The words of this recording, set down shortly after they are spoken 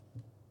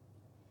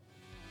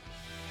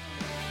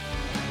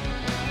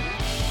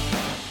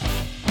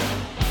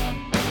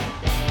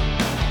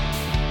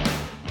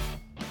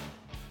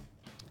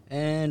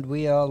And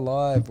we are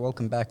live.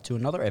 Welcome back to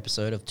another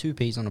episode of Two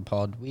Peas on a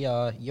Pod. We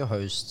are your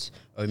hosts,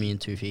 Omi and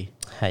Tufi.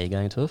 How you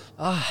going, Toof?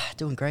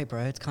 Doing great,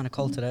 bro. It's kind of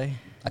cold today.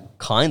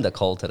 Kind of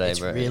cold today, It's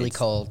bro. really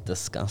cold.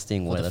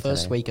 Disgusting For weather the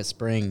first today. week of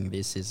spring,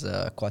 this is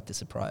quite the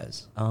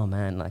surprise. Oh,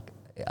 man, like,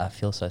 I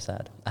feel so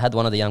sad. I had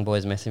one of the young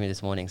boys message me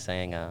this morning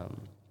saying,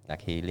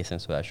 like, he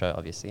listens to our show,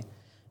 obviously,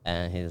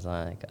 and he's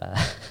like,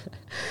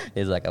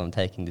 I'm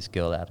taking this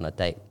girl out on a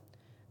date.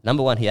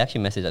 Number one, he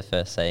actually messaged at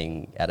first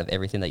saying, out of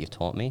everything that you've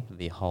taught me,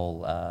 the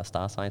whole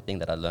star sign thing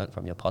that I learned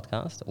from your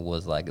podcast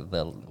was like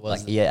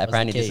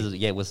apparently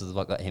this is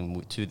what got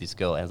him to this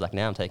girl. And it's like,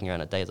 now I'm taking her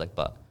on a date. It's like,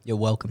 but You're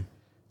welcome.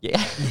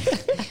 yeah.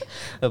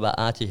 But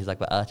Archie, he's like,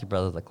 but Archie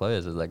Brothers are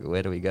closed. It's like,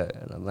 where do we go?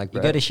 And I'm like, You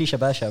bro. go to Shisha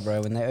Basha,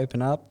 bro. When they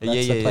open up,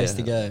 that's the place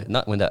to go.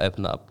 Not when they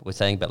open up. We're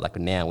saying, but like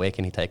now, where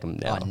can he take him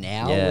now? Oh,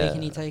 now? Where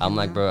can he take I'm him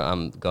like, now? bro,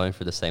 I'm going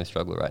through the same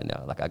struggle right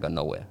now. Like, I got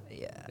nowhere.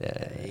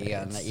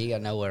 Yeah. You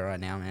got nowhere right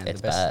now, man.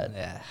 It's The best, bad.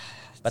 Yeah.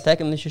 But take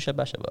him to Shisha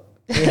Basha, but.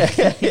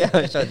 Yeah,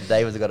 I'm sure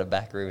David's got a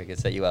back room. He can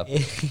set you up.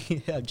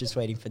 I'm just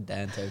waiting for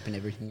Dan to open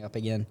everything up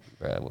again.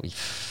 Bro,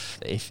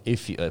 if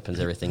he opens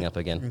everything up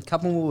again. A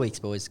couple more weeks,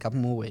 boys. Couple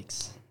more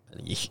weeks.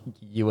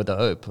 You were the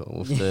hope.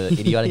 With the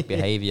idiotic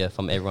behavior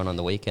from everyone on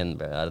the weekend,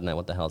 bro, I don't know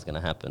what the hell's going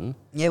to happen.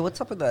 Yeah, what's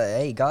up with the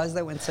hey guys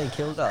that went say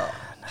Kilda?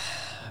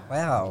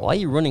 Wow. Why are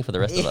you running for the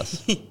rest of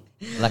us?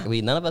 Like,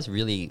 none of us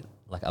really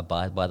like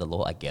abide by the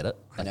law. I get it.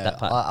 Like I know. that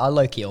part. I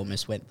low-key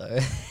almost went though.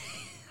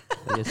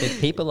 Like I said,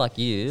 people like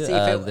you See, if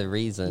are it- the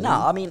reason. No,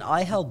 I mean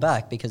I held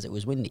back because it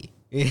was windy.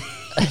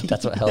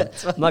 That's what held.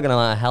 I'm not gonna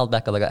lie, I held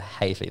back because I got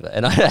hay fever,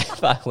 and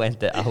if I went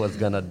there, I was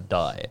gonna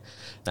die.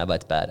 No, but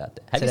it's bad out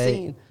there. Have you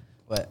seen?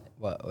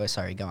 What?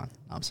 Sorry, go on.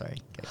 I'm sorry.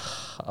 Go.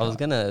 I was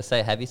gonna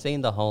say, have you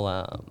seen the whole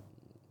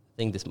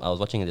thing? I was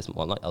watching this.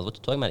 Well, I was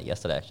talking about it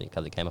yesterday actually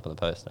because it came up on the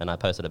post, and I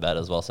posted about it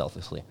as well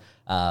selfishly.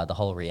 The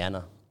whole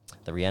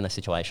the Rihanna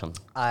situation.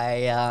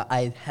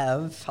 I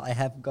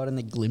have gotten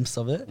a glimpse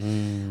of it.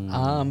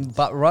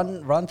 But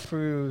run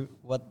through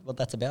what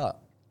that's about.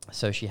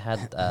 So she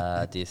had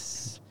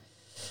this.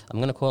 I'm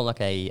gonna call it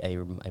like a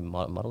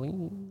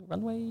modeling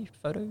runway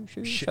photo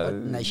show.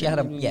 No, she had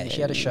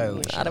a show.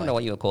 Where she I don't know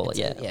what you would call it.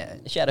 Yeah, yeah.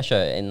 She had a show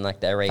in like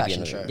the Arabian.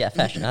 Fashion show. Yeah,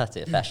 fashion. That's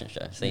it. Fashion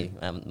show. See,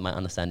 my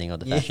understanding of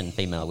the fashion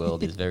female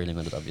world is very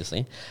limited,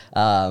 obviously.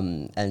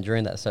 And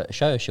during that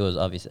show, she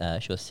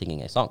was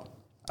singing a song.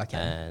 Okay.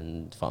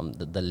 And from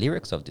the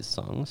lyrics of this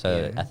song,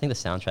 so I think the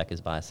soundtrack is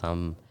by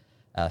some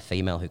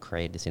female who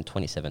created this in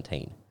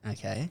 2017.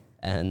 Okay.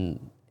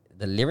 And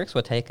the lyrics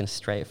were taken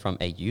straight from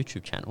a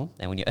YouTube channel.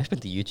 And when you open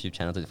the YouTube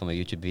channel from a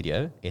YouTube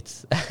video,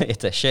 it's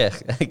a sheikh,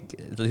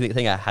 the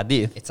thing, a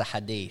hadith. It's a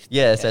hadith.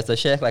 Yeah, so it's a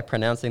sheikh like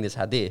pronouncing this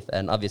hadith.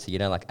 And obviously,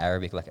 like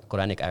Arabic, like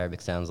Quranic Arabic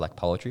sounds like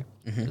poetry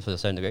to a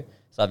certain degree.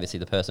 So obviously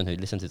the person who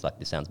listens is like,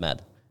 this sounds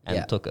mad,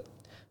 and took it.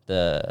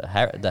 The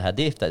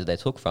hadith that they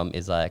took from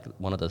is like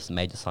one of the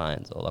major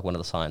signs, or like one of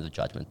the signs of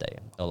Judgment Day,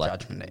 or like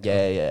Judgment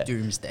Day. yeah,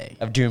 Doomsday.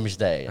 of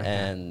Doomsday. Okay.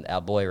 And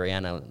our boy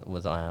Rihanna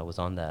was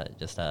on that,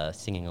 just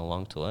singing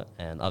along to it,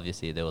 and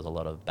obviously there was a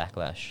lot of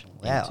backlash.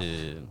 Wow.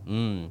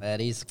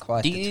 That is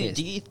quite Do the you twist.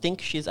 do you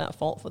think she's at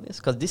fault for this?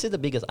 Because this is the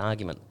biggest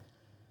argument.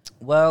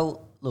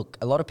 Well, look,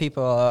 a lot of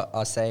people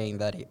are saying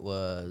that it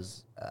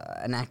was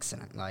an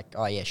accident. Like,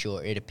 oh yeah,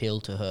 sure, it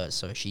appealed to her,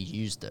 so she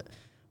used it.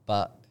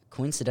 But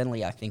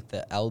coincidentally, I think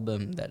the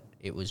album that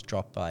it was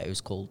dropped by, it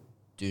was called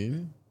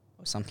Doom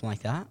or something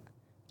like that.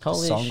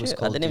 Holy song was shit!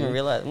 I called didn't even Doom.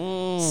 realize.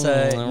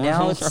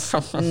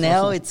 So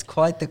now it's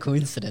quite the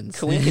coincidence.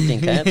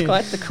 Coinkydink, eh? It's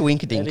quite the At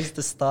coinkydink. least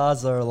the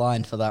stars are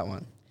aligned for that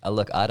one.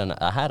 Look, I don't know.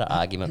 I had an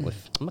argument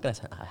with. I'm not gonna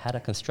say. I had a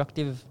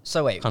constructive.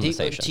 So wait,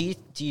 Conversation.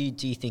 do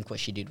you think what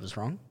she did was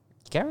wrong?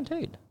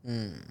 Guaranteed.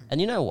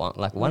 And you know what?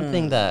 Like one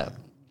thing that,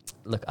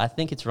 look, I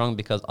think it's wrong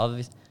because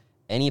obviously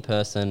any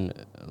person,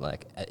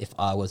 like if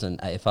I was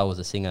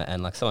a singer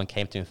and like someone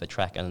came to me for a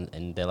track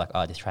and they're like,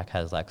 oh, this track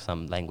has like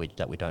some language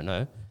that we don't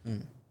know.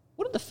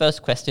 Wouldn't the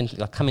first question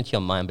like come into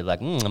your mind be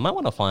like, I might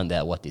want to find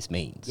out what this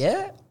means?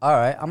 Yeah? All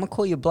right, I'm going to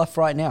call you bluff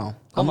right now.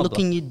 Call I'm my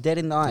looking you dead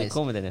in the Yeah, eyes.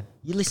 call me then.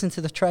 You listen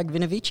to the track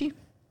Vinovici?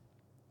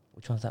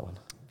 Which one's that one?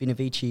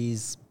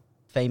 Vinovici's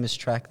famous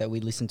track that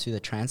we listened to, the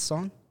trance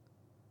song?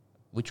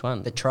 Which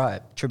one? The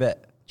Tribe. Tribe?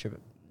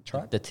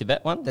 The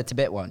Tibet one? The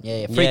Tibet one.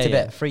 Yeah.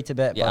 Yeah. Free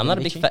Tibet. Yeah, by I'm not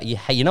a big Vinovici.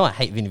 fan. You know I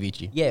hate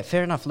Vinovici. Yeah,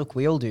 fair enough. Look,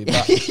 we all do.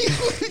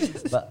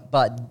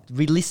 But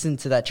we listen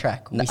to that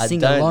track. We No, I sing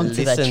don't along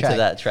to that listen track. to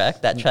that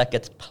track. That track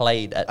gets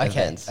played at Okay,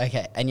 events.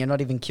 okay. And you're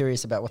not even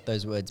curious about what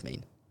those words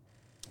mean.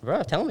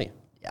 Bro, tell me.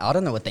 I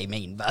don't know what they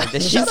mean, but Then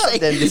shut up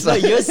then, this no,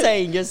 one.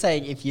 you're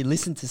saying if you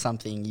listen to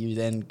something, you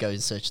then go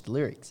and search the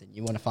lyrics and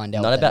you want to find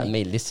out. Not what that about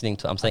means. me listening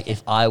to it. I'm saying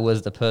if I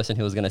was the person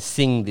who was going to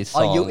sing this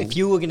song. Oh, if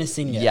you were gonna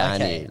sing it, Yeah, I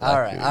okay. knew, like,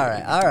 all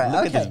right.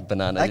 look okay. at this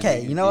banana.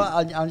 Okay, you know what?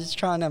 I'm just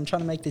trying. I'm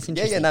trying to make this Yeah,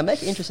 interesting. now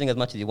make it interesting as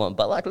much as you want.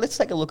 But like, let's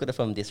take a look at it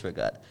from this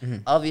regard.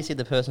 Obviously,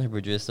 the person who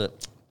produced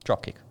it,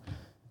 dropkick.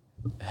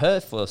 Her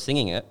for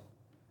singing it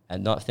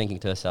and not thinking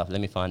to herself,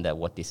 let me find out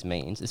what this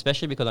means.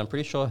 Especially because I'm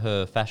pretty sure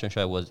her fashion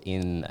show was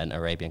in an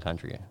Arabian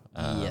country.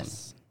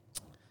 Yes.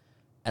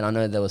 And I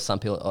know there was some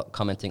people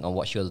commenting on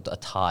what she was, the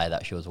attire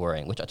that she was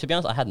wearing, which, to be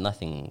honest, I had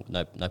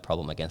no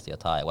problem against the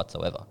attire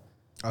whatsoever.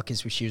 Oh,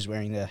 because she was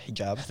wearing the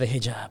hijab. The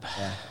hijab.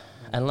 Yeah.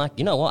 And like,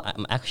 you know what?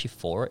 I'm actually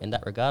for it in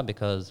that regard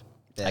because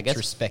That's I guess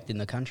respect in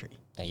the country.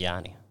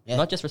 Yani. Yeah.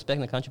 Not just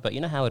respecting the country, but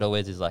you know how it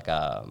always is like,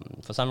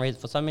 for some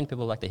many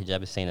people, like the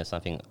hijab is seen as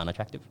something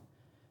unattractive.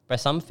 But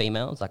some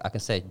females, like I can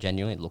say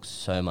genuinely, look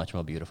so much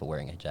more beautiful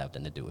wearing a hijab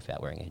than they do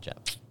without wearing a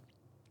hijab.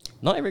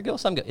 Not every girl,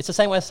 some girl. It's the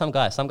same way as some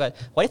guys. Why do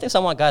you think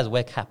some white guys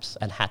wear caps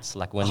and hats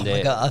like when Oh they're...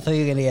 my God, I thought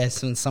you were going to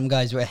guess when some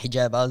guys wear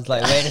hijab. I was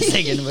like, wait a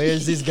second, where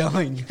is this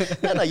going?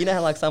 No, you know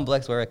how like some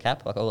blokes wear a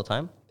cap like all the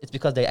time? It's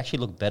because they actually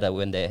look better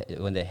when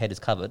their head is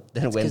covered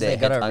than when their they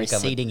got head's a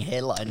uncovered. receding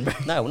hairline, bro.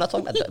 No, we're not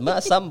talking about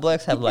that. Some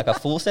blokes have like a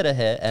full set of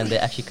hair and they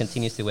actually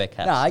continues to wear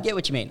caps. No, I get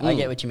what you mean. I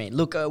get what you mean.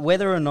 Look,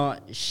 whether or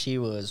not she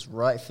was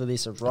right for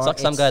this or wrong, It's like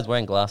some guys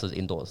wearing glasses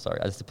indoors.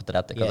 Sorry, I just put that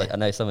out there because Yeah. I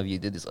know some of you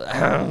did this.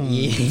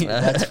 Yeah,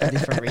 that's for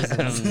different reasons.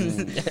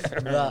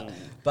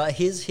 but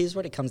here's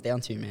what it comes down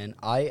to, man.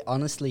 I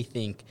honestly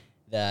think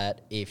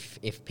that if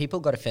people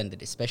got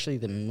offended, especially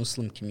the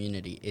Muslim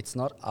community, it's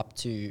not up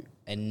to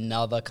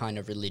another kind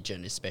of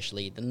religion,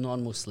 especially the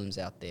non-Muslims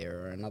out there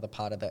or another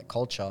part of that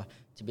culture,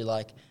 to be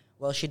like,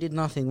 well, she did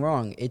nothing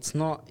wrong. It's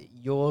not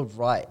your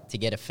right to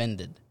get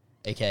offended,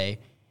 okay?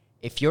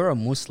 If you're a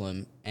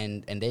Muslim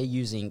and they're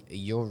using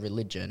your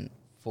religion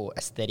for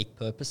aesthetic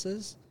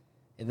purposes,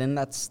 then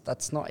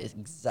that's not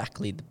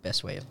exactly the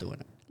best way of doing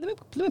it.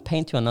 Let me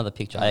paint you another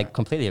picture. I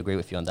completely agree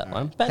with you on that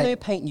one. But Hey. let me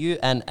paint you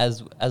and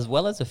as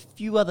well as a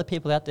few other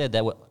people out there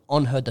that were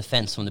on her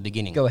defense from the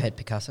beginning. Go ahead,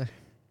 Picasso.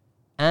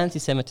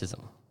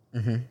 Anti-Semitism.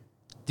 Mm-hmm.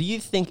 Do you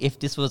think if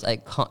this was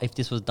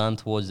done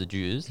towards the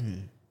Jews,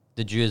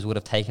 the Jews would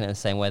have taken it the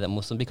same way that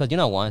Muslims? Because you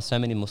know why? So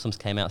many Muslims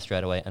came out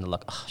straight away and were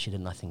like, oh, she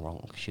did nothing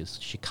wrong.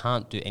 She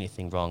can't do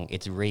anything wrong.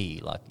 It's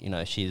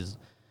she's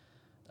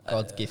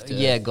God's gift to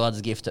yeah, Earth.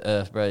 God's gift to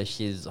Earth, bro.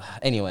 She's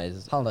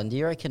anyways. Hold on, do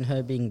you reckon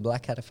her being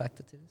black had a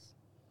factor to this?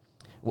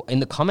 Well, in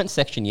the comment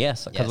section,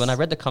 yes. Because when I Yes.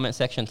 read the comment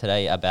section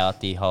today about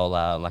the whole,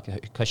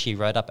 because she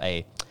wrote up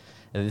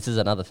this is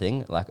another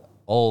thing, like,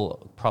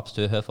 all props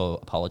to her for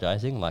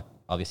apologizing. Like,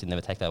 obviously,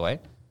 never take that away.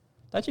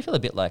 Don't you feel a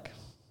bit like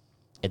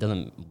it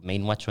doesn't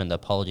mean much when the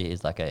apology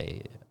is like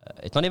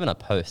it's not even a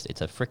post,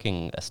 it's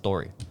a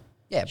story.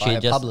 Yeah, She by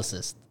a just-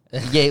 publicist.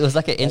 Yeah, it was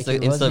like an Like,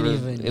 it wasn't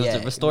even- it was yeah,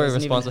 a it story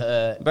wasn't even response.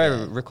 her- Bro,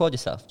 yeah. record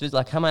yourself. Just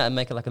like, how might I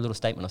make it like a little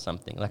statement or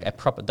something? Like a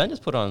proper, don't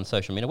just put it on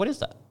social media. What is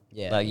that?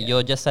 Yeah, Like, yeah.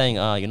 you're just saying,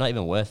 you're not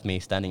even worth me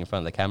standing in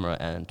front of the camera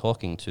and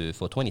talking to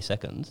for 20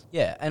 seconds.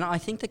 Yeah, and I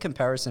think the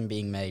comparison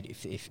being made,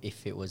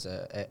 if it was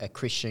a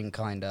Christian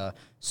kind of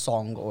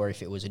song or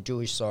if it was a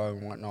Jewish song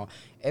and whatnot,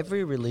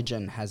 every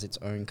religion has its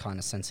own kind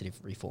of sensitive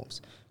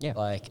reforms. Yeah.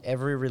 Like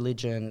every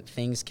religion,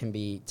 things can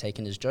be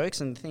taken as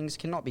jokes and things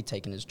cannot be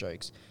taken as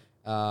jokes.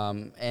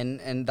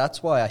 And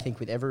that's why I think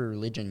with every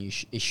religion,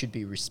 it should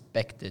be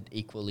respected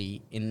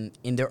equally in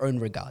their own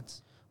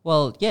regards.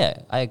 Well, yeah,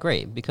 I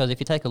agree. Because if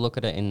you take a look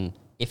at it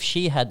if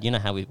she had, you know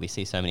how we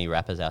see so many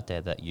rappers out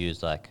there that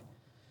use like,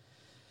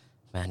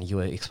 man, you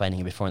were explaining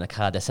it before in the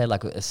car, they say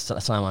like,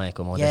 Assalamu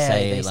alaikum, or Yeah,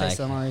 they say say like,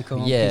 Assalamu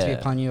alaikum, peace be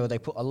upon you, or they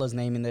put Allah's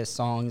name in their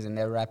songs and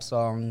their rap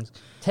songs.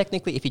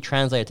 technically, if you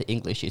translate it to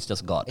English, it's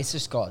just God. It's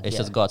just God. It's yeah.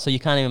 just God. So you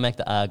can't even make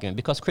the argument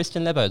because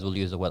Christian lebos will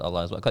use the word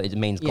Allah as well. 'Cause it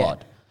means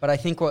God. But I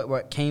think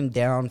what came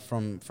down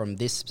from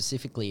this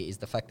specifically is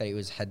the fact that it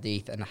was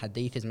hadith, and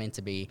hadith is meant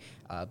to be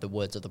the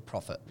words of the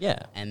Prophet. Yeah.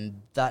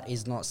 And that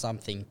is not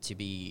something to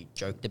be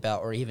joked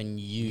about or even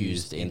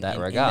used in that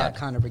in regard. that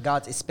kind of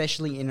regards,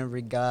 especially in a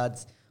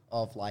regards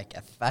of like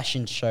a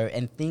fashion show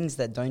and things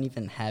that don't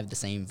even have the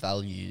same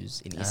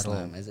values in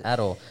Islam as it. At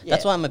all. Yeah.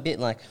 That's why I'm a bit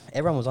like,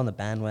 everyone was on the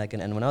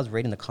bandwagon. And when I was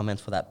reading the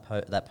comments for that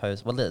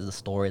post, well, the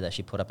story that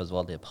she put up as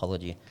well, the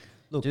apology.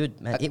 Look, Dude,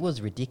 man, it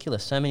was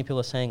ridiculous. So many people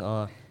are saying,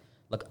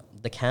 look,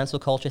 the cancel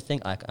culture thing,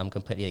 I'm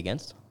completely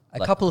against. A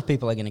Like, couple of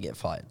people are going to get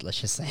fired,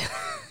 let's just say.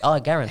 I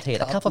guarantee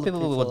it. A couple of people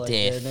will are gonna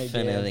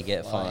definitely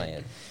get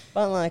fired.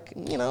 But like,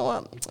 you know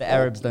what? The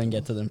Arabs don't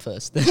get to them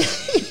first. Bro,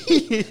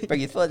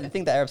 you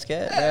think the Arabs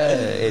care? No,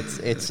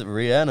 it's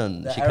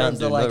Rhiannon. The She Arabs can't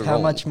do are like, no how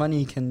wrong. much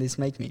money can this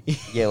make me?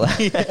 Yeah, well,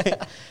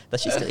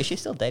 is she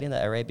still dating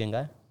that Arabian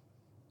guy?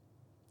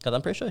 Because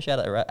I'm pretty sure she had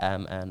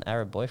an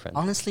Arab boyfriend.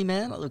 Honestly,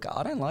 man, look,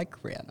 I don't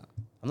like Rihanna.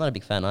 I'm not a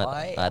big fan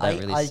either. I don't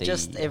really see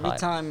just the every hype.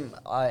 time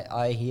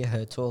I hear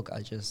her talk,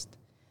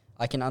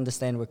 I can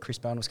understand where Chris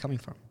Brown was coming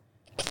from.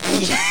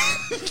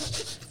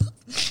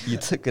 You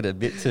took it a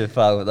bit too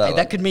far with that Hey, one.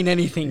 that could mean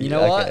anything, you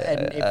know Okay, what?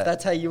 And if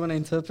that's how you want to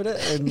interpret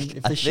it, and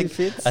if the shoe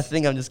fits, I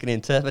think I'm just going to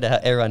interpret it how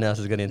everyone else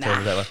is going to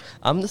interpret that one.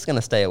 I'm just going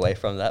to stay away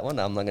from that one.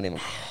 I'm not going to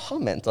even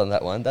comment on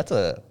that one.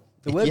 the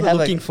word we're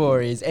looking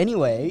for is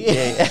anyway.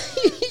 Yeah.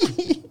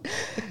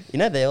 You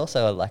know, they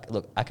also are like,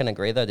 look, I can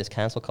agree though, this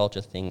cancel culture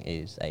thing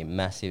is a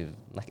massive,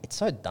 like, it's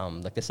so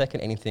dumb. Like, the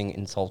second anything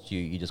insults you,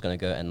 you're just going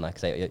to go and, like,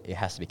 say it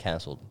has to be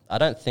cancelled. I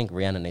don't think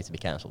Rihanna needs to be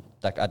cancelled.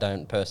 Like, I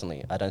don't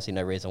see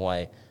no reason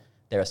why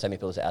there are so many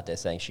people out there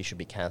saying she should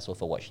be cancelled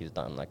for what she's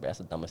done. Like, that's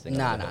the dumbest thing.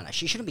 No.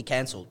 She shouldn't be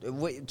cancelled.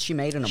 She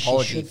made an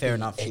apology. Fair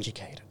enough.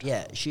 Educated.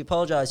 She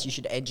apologized. You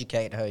should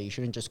educate her. You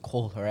shouldn't just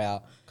call her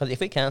out. Because if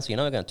we cancel, you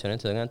know, what we're going to turn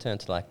into. We're going to turn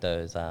into like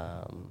those.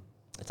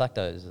 It's like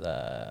those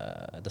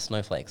the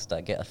snowflakes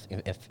that get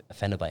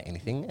offended by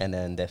anything, and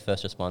then their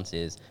first response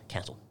is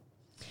cancel.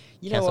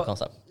 Cancel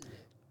concept.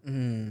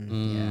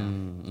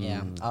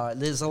 Yeah.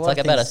 There's a lot. It's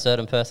like about a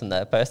certain person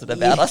that posted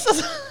about us.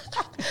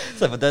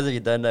 So for those of you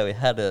who don't know, we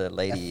had a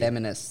lady, a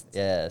feminist.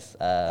 Yes,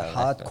 a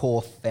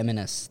hardcore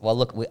feminist. Well,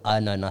 look, I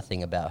know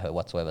nothing about her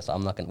whatsoever, so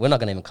we're not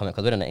going to even comment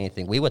because we don't know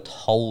anything. We were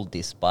told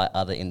this by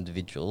other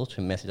individuals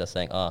who messaged us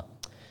saying, "Oh,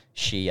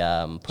 she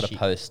put a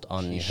post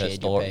on her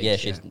story." Page,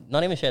 she's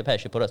not even shared a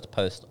page. She put us a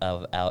post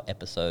of our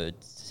episode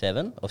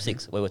 7 or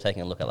 6, where we're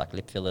taking a look at like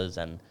lip fillers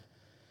and.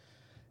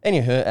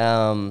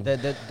 Anywho,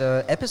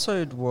 the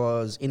episode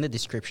was in the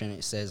description.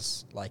 It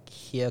says like,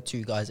 here are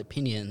 2 guys'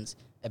 opinions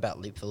about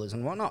lip fillers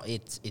and whatnot.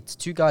 It's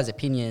 2 guys'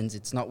 opinions.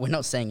 It's not. We're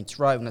not saying it's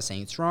right. We're not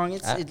saying it's wrong.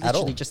 It's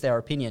literally just our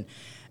opinion.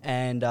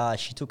 And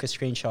she took a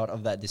screenshot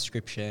of that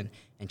description,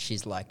 and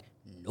she's like,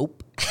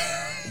 "Nope."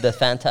 The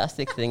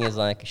fantastic thing is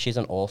like she's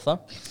an author.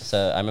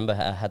 So I remember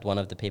I had one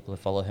of the people who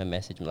follow her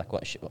message me like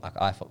one of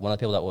the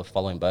people that were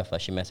following both of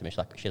us. She messaged me. She's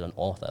like, she's an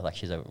author. Like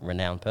she's a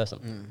renowned person.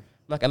 I'm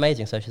like,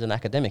 amazing. So she's an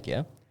academic,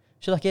 yeah.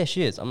 She's like, yeah,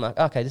 she is. I'm like,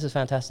 okay, this is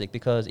fantastic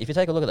because if you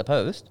take a look at the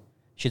post,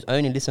 she's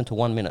only listened to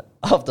 1 minute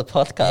of the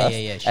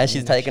podcast, and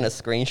she's taken a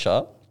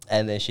screenshot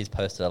and then she's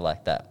posted it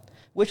like that.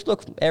 Which,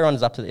 look, everyone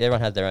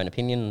has their own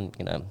opinion.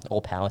 You know,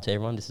 all power to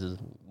everyone.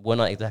 We're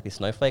not exactly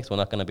snowflakes. We're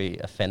not going to be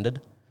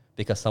offended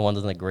because someone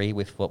doesn't agree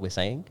with what we're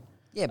saying.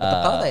 Yeah, but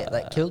the part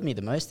that killed me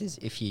the most is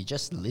if you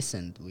just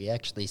listened, we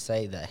actually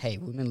say that, hey,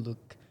 women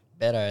look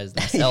better as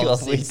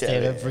themselves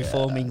instead of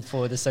reforming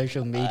for the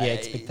social media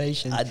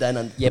expectations.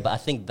 But I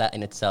think that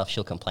in itself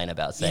she'll complain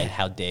about, saying,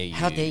 how dare you?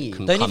 How dare you?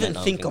 Don't even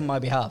think on my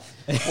behalf.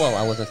 Well,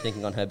 I wasn't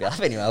thinking on her behalf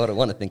anyway. I wouldn't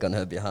want to think on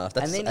her behalf.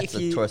 That's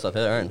a choice of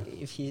her own.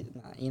 If you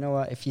know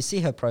what? If you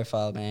see her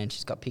profile, man,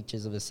 she's got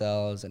pictures of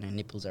herself and her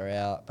nipples are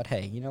out. But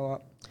hey, you know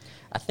what?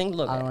 I think,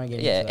 look,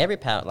 every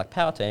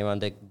power to anyone.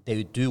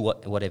 They do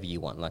whatever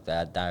you want. Like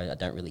that, I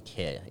don't really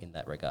care in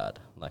that regard.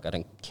 Like I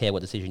don't care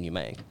what decision you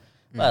make.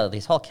 Well,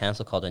 this whole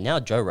cancel culture, now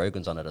Joe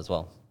Rogan's on it as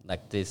well.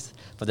 Like this,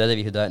 for those of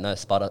you who don't know,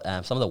 some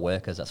of the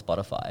workers at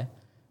Spotify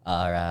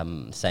are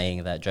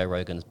saying that Joe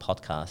Rogan's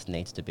podcast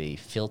needs to be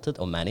filtered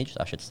or managed,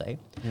 I should say,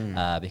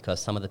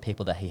 because some of the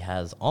people that he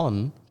has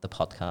on the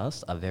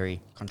podcast are very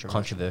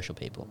controversial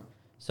people.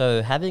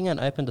 So having an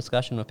open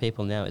discussion with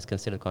people now is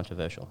considered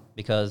controversial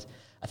because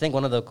I think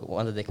one of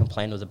the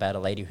complaints was about a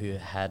lady who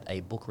had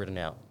a book written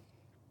out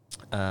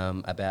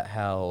about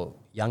how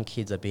young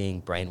kids are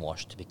being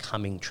brainwashed to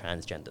becoming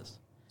transgenders.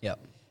 Yep.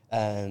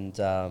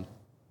 And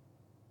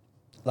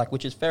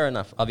which is fair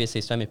enough. Obviously,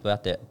 so many people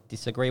out there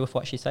disagree with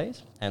what she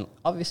says, and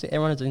obviously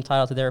everyone is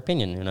entitled to their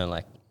opinion. You know,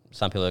 like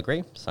some people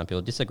agree, some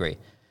people disagree.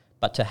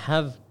 But to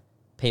have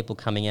people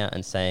coming out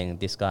and saying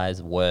this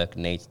guy's work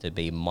needs to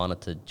be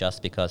monitored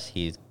just because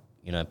he's,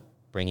 you know,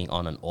 bringing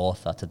on an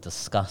author to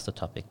discuss the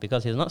topic,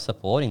 because he's not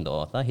supporting the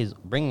author, he's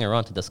bringing her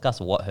on to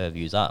discuss what her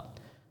views are.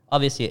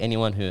 Obviously,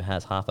 anyone who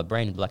has half a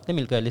brain would be like, let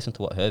me go listen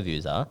to what her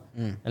views are,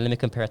 and let me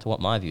compare it to what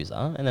my views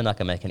are, and then I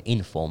can make an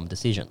informed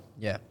decision.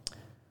 Yeah.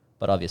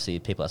 But obviously,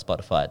 people at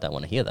Spotify don't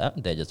want to hear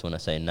that. They just want to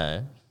say,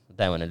 no,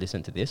 they want to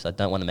listen to this. I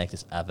don't want to make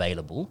this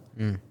available.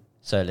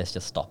 So let's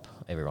just stop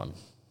everyone.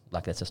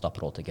 Like, let's just stop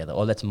it altogether.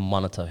 Or let's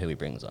monitor who he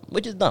brings on,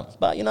 which is dumb.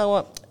 But you know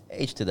what?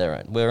 Each to their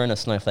own. We're in a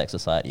snowflake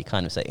society. You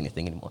can't even say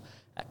anything anymore.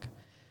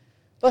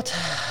 But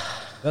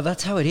well,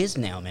 that's how it is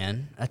now,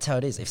 man. That's how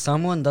it is. If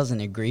someone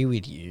doesn't agree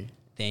with you,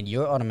 then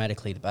you're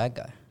automatically the bad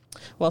guy.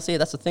 Well, see,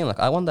 that's the thing. Like,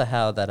 I wonder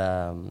how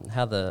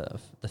the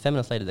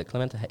feminist lady that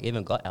Clementa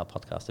even got our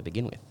podcast to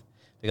begin with,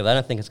 because I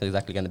don't think it's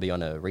exactly going to be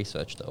on her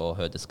research or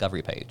her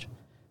discovery page.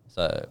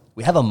 So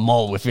we have a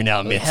mole within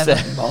our midst. We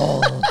have a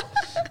mole.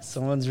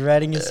 Someone's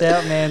ratting us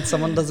out, man.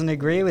 Someone doesn't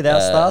agree with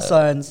our star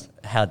signs.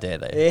 How dare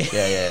they?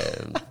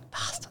 Yeah.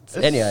 Bastards.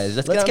 Anyways,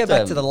 let's get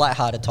back to the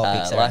lighthearted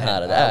topics.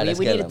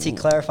 We needed to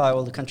clarify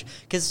all the country,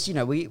 because you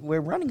know we're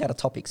running out of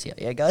topics here,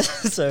 yeah, guys.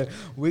 So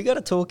we got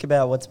to talk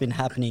about what's been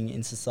happening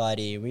in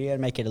society. We got to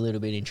make it a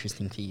little bit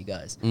interesting for you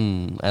guys.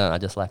 I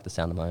just like the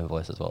sound of my own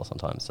voice as well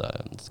sometimes, so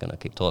I'm just gonna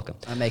keep talking.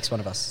 That makes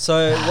one of us.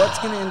 So what's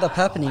going to end up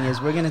happening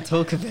is we're going to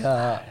talk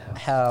about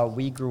how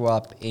we grew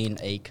up in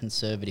a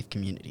conservative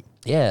community.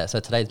 Yeah, so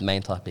today's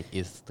main topic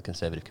is the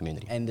conservative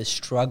community. And the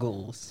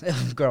struggles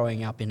of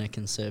growing up in a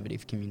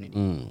conservative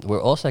community.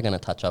 We're also going to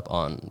touch up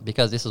on,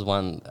 because this is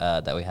one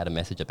that we had a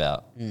message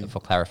about, for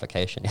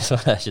clarification is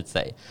what I should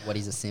say. What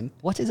is a simp?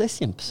 What is a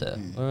simp, sir?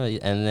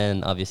 And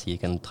then obviously you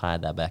can tie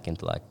that back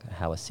into like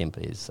how a simp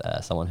is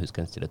someone who's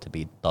considered to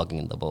be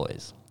dogging the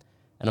boys.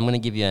 And I'm going to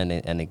give you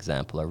an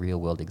example, a real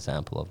world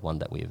example of one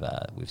that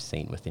we've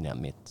seen within our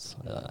midst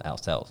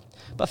ourselves.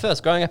 But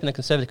first, growing up in a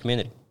conservative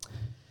community.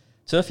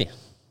 Surfy.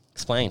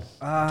 Explain.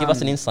 Give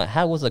us an insight.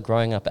 How was it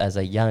growing up as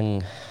a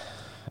young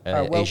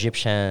Alright, well-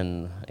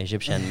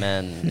 Egyptian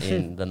man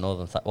in the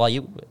northern side. Well,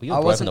 you grew I up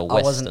in wasn't. the I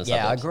western wasn't. Yeah,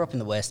 I suburbs. grew up in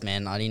the west,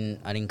 man. I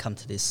didn't come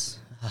to this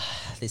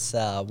this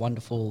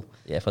wonderful.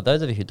 Yeah, for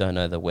those of you who don't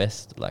know, the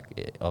west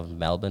of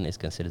Melbourne is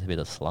considered to be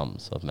the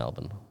slums of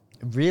Melbourne.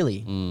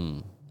 Really,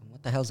 Mm.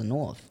 what the hell's the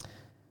north?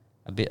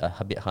 A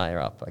bit higher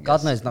up, I guess.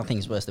 God knows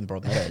nothing's worse than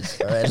Broadmeadows.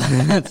 Alright,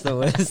 that's the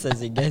worst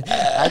as it gets.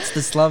 That's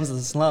the slums of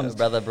the slums.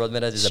 Brother,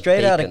 Broadmeadows is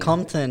Straight a out of beacon.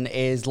 Compton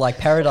is like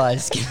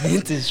paradise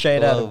to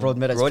straight out of Well,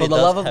 Broadmeadows. Broady For the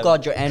does love of have-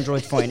 God, your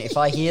Android phone, if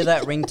I hear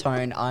that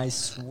ringtone, I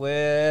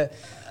swear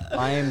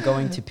I am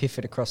going to piff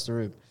it across the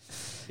room.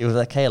 It was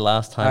okay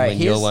last time Alright, when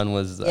your here's- one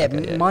was... Yeah,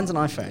 okay, mine's an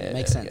iPhone. It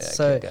makes sense.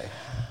 So, okay.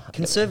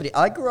 conservative.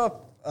 I grew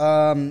up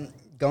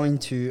going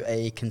to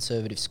a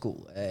conservative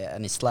school,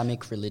 an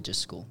Islamic religious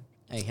school.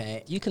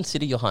 Okay. Do you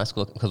consider your high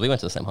school... Because we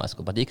went to the same high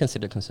school, but do you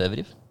consider it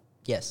conservative?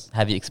 Yes.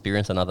 Have you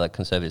experienced another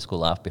conservative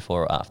school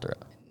before or after it?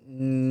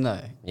 No.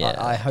 Yeah.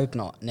 I hope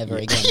not. Never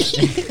again.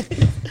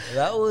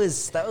 that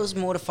was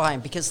mortifying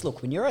because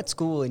look, when you're at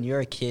school and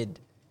you're a kid,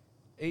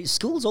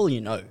 school's all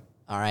you know.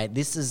 All right.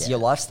 This is your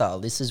lifestyle.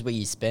 This is where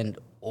you spend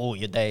all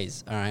your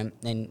days. All right.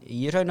 And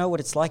you don't know what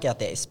it's like out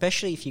there,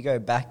 especially if you go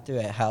back to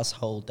a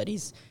household that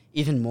is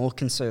even more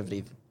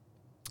conservative.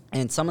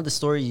 And some of the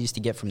stories you used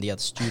to get from the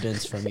other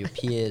students, from your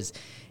peers,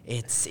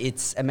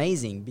 it's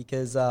amazing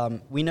because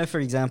we know, for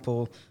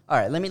example, all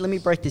right, let me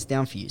break this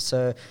down for you.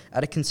 So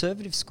at a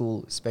conservative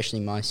school, especially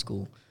my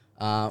school,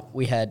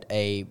 we had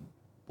a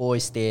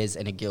boys' stairs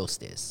and a girls'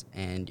 stairs,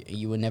 and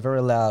you were never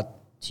allowed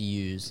to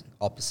use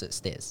opposite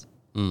stairs.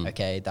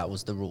 Okay, that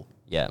was the rule.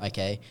 Yeah.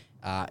 Okay,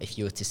 if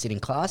you were to sit in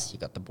class, you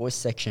got the boys'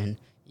 section,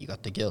 you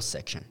got the girls'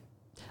 section.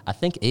 I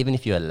think even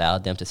if you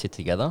allowed them to sit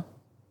together,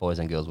 boys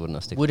and girls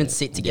wouldn't have Wouldn't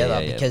sit together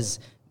Yeah. because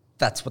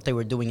that's what they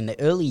were doing in the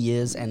early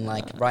years. And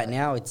like right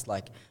now, it's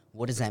like,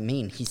 what does that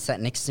mean? He sat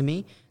next to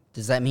me.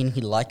 Does that mean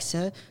he likes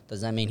her? Does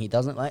that mean he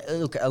doesn't like?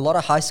 Look, a lot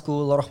of high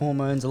school, a lot of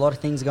hormones, a lot of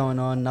things going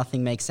on.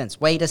 Nothing makes sense.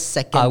 Wait a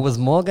second. I was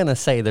more going to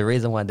say the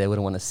reason why they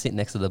wouldn't want to sit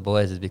next to the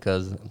boys is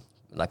because,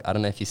 like, I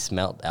don't know if you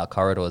smelt our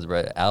corridors,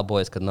 bro. Our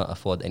boys could not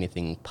afford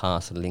anything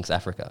past Lynx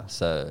Africa.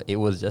 So it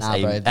was just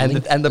and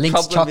the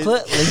Lynx problem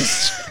chocolate,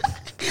 is,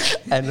 Lynx.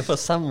 and for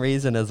some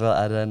reason as well,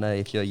 I don't know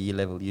if your year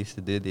level used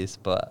to do this,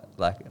 but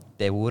like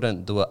they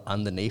wouldn't do it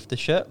underneath the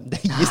shirt. They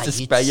used to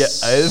you'd spray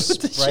it over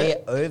the spray shirt.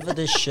 it over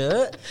the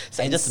shirt,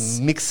 So it and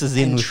just mixes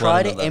in and with try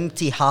one to another.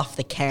 empty half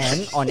the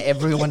can on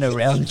everyone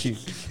around you.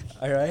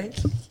 All right.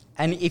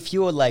 And if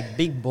you were like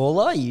big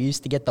baller, you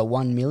used to get the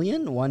 1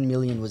 million. 1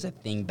 million was a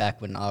thing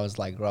back when I was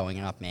like growing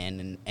up,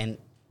 man. And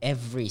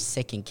every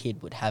second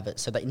kid would have it.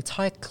 So the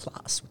entire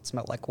class would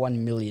smell like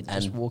 1 million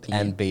just walking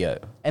in. And BO.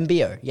 And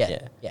BO,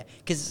 Yeah. yeah.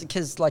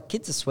 Because like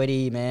kids are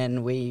sweaty,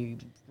 man. We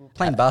were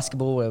playing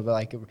basketball. We're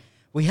like,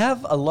 we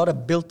have a lot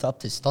of built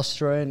up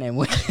testosterone, and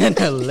we're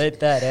gonna let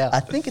that out. I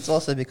think it's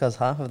also because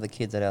half of the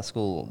kids at our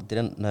school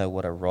didn't know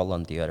what a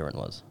roll-on deodorant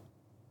was,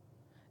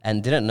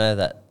 and didn't know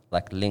that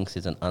like Lynx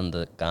is an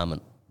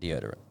undergarment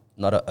deodorant,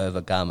 not an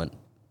overgarment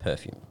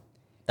perfume.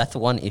 That's the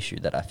one issue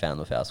that I found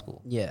with our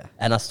school. Yeah.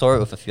 And I saw it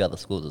with a few other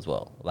schools as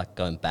well, like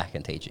going back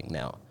and teaching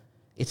now.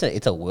 It's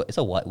a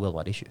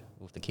worldwide issue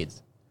with the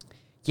kids.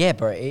 Yeah,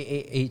 bro.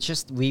 It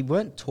just, we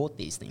weren't taught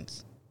these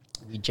things.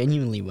 We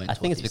genuinely weren't I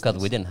taught think it's these because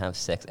things. we didn't have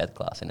sex ed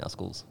class in our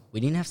schools. We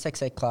didn't have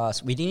sex ed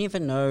class. We didn't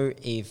even know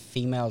if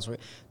females were...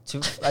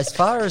 as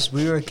far as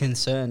we were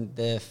concerned,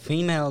 the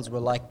females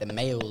were like the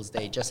males.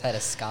 They just had a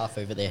scarf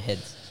over their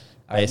heads.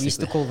 We used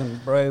to call them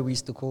bro. We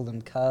used to call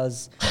them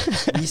cuz.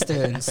 We used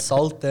to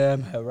insult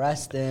them,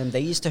 harass them.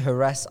 They used to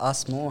harass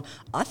us more.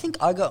 I think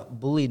I got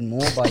bullied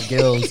more by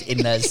girls in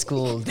that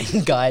school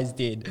than guys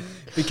did.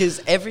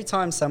 Because every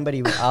time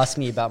somebody would ask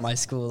me about my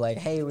school, like,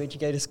 hey, where'd you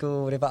go to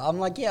school, whatever, I'm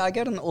like, yeah, I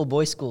go to an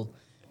all-boys school.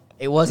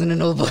 It wasn't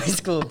an all-boys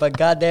school, but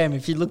goddamn,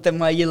 if you looked at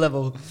my year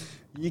level,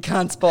 you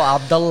can't spell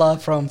Abdullah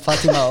from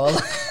Fatima.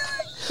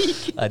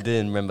 I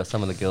didn't remember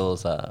some of the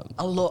girls. A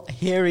lot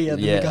hairier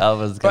than Yeah, the guy. I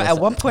was Bro, gonna at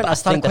say- one point, I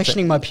started think that's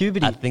questioning my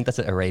puberty. I think that's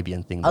an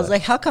Arabian thing. I was though.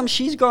 like, how come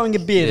she's growing a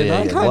beard and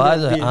I can't Why get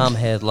is a her beard? arm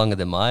hairs longer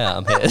than my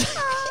arm hairs?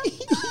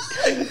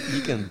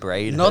 You can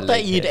braid. Not her that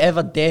leg you'd hair.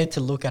 ever dare to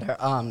look at her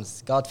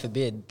arms. God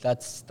forbid.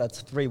 That's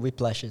 3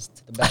 whiplashes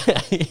to the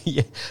back.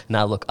 Yeah.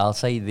 Now, look, I'll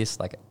say this,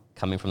 like,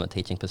 coming from the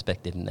teaching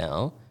perspective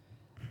now,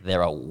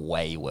 there are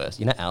way worse.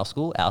 You know, our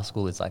school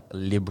is, like,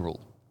 liberal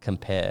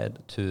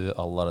compared to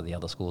a lot of the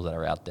other schools that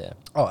are out there.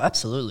 Oh,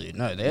 absolutely.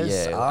 No,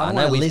 there's... Yeah, I I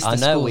know know we- list I of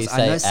know schools. we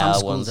I know say some our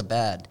schools ones- are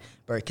bad,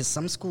 bro, because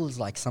some schools,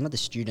 like some of the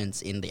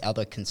students in the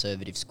other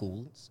conservative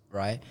schools,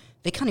 right,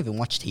 they can't even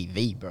watch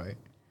TV, bro.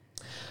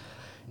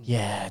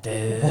 Yeah,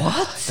 dude.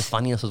 What? The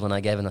funniest was when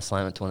I gave an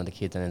assignment to one of the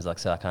kids and he's like,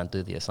 so I can't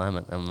do the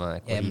assignment. I'm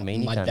like, what do you mean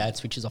you my can't? dad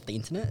switches off the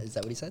internet. Is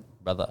that what he said?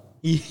 Brother,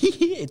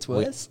 It's we,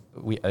 worse.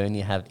 we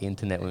only have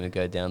internet when we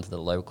go down to the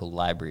local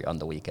library on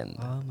the weekend.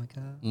 Oh, my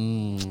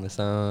God.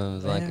 So I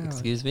was like, Wow.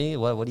 excuse me,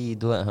 what do you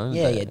do at home?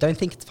 Yeah, bro?" yeah. Don't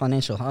think it's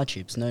financial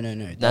hardships. No.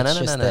 That's no,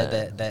 just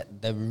no.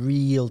 the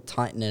real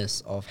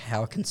tightness of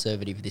how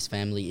conservative this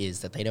family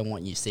is, that they don't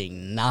want you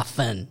seeing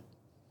nothing.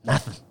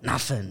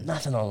 Nothing.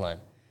 Nothing online.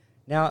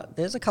 Now,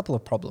 there's a couple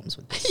of problems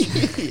with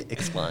this.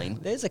 Explain.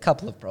 There's a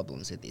couple of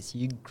problems with this.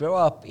 You grow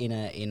up in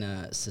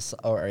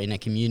a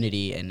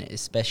community, and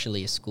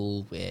especially a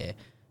school where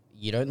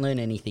you don't learn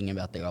anything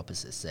about the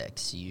opposite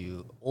sex.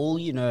 All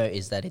you know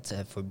is that it's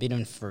a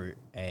forbidden fruit,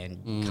 and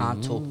you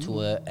can't talk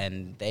to it.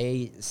 And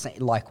they say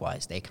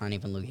likewise, they can't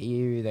even look at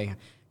you.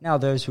 Now,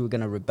 those who are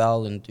going to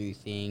rebel and do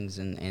things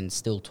and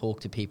still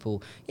talk to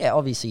people, yeah,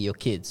 obviously you're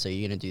kids, so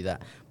you're going to do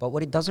that. But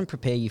what it doesn't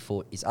prepare you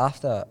for is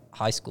after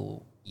high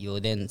school,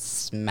 you're then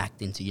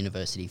smacked into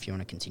university if you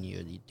want to continue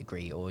your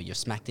degree, or you're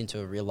smacked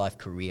into a real life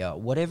career,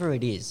 whatever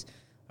it is,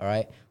 all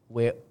right,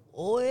 where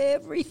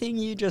everything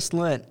you just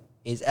learnt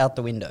is out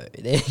the window.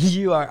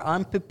 You are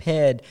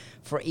unprepared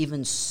for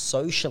even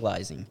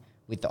socializing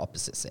with the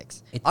opposite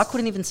sex. I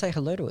couldn't even say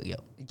hello to a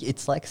girl.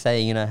 It's like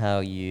saying, you know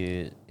how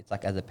it's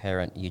like as a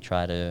parent, you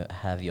try to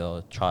have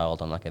your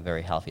child on like a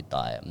very healthy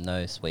diet,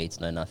 no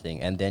sweets, no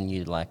nothing. And then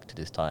you like to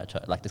this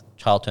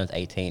child turns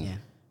 18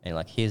 and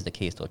like, here's the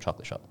keys to a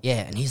chocolate shop.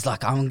 Yeah, and he's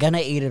like, I'm going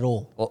to eat it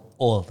all.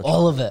 All of the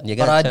all of it.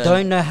 But I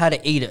don't know how to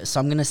eat it, so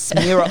I'm going to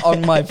smear it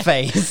on my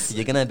face.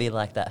 You're going to be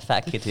like that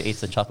fat kid who eats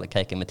the chocolate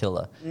cake in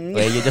Matilda,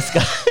 where you just go...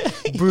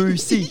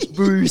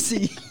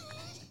 Brucey.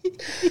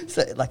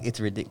 So, like, it's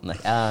ridiculous.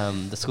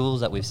 Like, the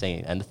schools that we've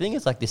seen, and the thing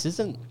is, like, this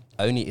isn't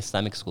only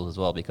Islamic schools as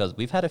well, because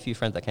we've had a few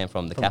friends that came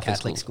from the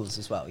Catholic schools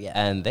as well, yeah.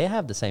 And they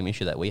have the same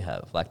issue that we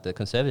have. Like, the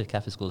conservative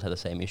Catholic schools have the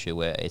same issue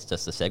where it's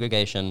just the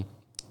segregation.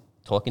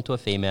 Talking to a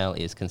female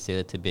is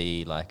considered to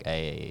be like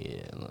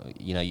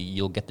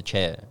you'll get the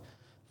chair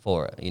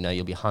for it.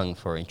 You'll be hung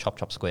in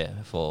Chop Square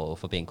for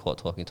being caught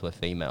talking to a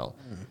female.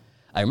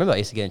 I remember I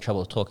used to get in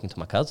trouble talking to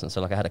my cousin.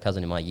 So, like, I had a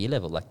cousin in my year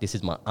level. Like, this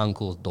is my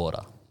uncle's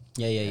daughter.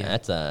 Yeah.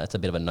 That's a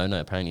bit of a no-no.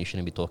 Apparently, you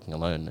shouldn't be talking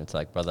alone. It's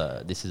like,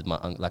 brother, this is my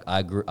like,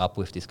 I grew up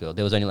with this girl.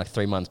 There was only like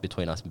 3 months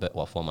between us,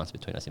 4 months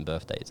between us in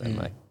birthdays, and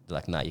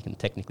like, nah, you can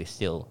technically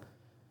still.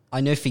 I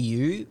know for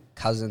you,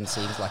 cousin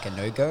seems like a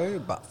no-go,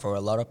 but for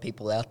a lot of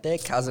people out there,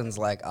 cousin's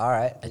like, all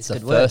right, it's the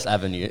first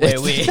avenue.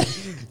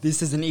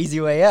 This is an easy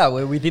way out.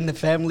 We're within the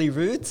family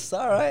roots.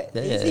 All right,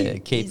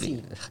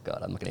 easy. God,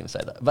 I'm not gonna even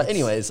say that. But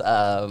anyways,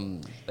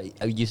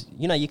 but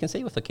you can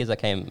see with the kids that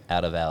came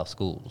out of our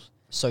schools,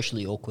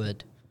 socially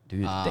awkward.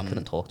 Dude, they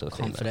couldn't talk to a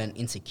female. Confident,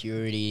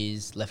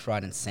 insecurities, left,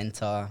 right, and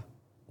center.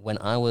 When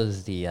I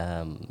was the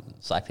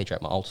psych teacher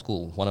at my old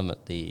school, one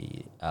of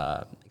the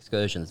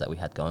excursions that we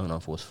had going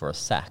on was for a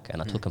SAC,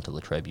 and I took him to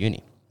Latrobe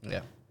Uni.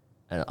 Yeah.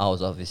 And I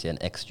was obviously an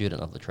ex-student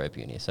of Latrobe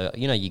Uni. So,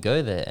 you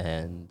go there,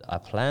 and I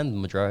planned the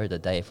majority of the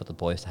day for the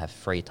boys to have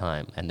free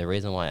time. And the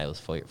reason why it was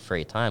for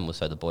free time was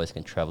so the boys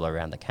can travel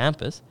around the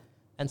campus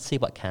and see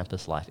what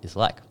campus life is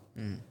like.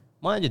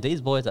 Mind you, these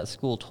boys at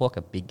school talk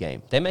a big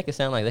game. They make it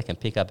sound like they can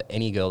pick up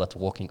any girl that's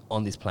walking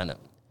on this planet.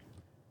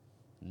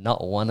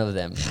 Not one of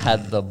them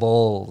had the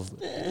balls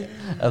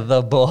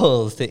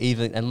to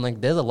even, and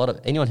like, there's a lot of,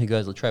 anyone who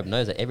goes to Latrobe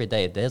knows that every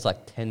day there's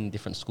like 10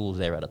 different schools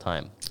there at a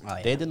time. Oh,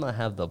 yeah. They did not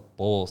have the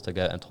balls to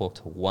go and talk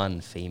to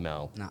one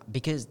female. Nah,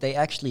 because they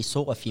actually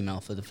saw a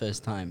female for the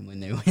first time when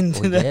they went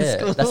to that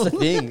school. That's the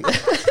thing.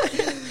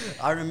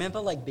 I remember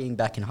like being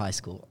back in high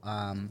school,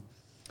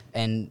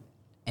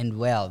 and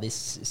wow,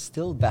 this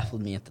still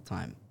baffled me at the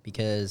time,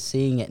 because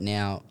seeing it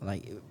now,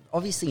 like,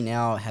 obviously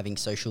now having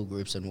social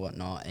groups and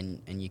whatnot,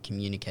 and you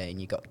communicate, and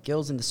you got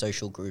girls in the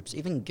social groups,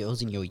 even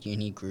girls in your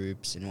uni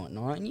groups and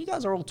whatnot, and you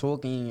guys are all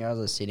talking, you guys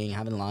are sitting,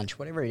 having lunch,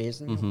 whatever it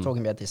is, and you're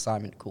talking about the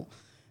assignment, cool.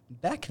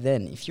 Back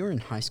then, if you're in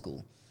high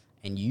school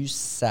and you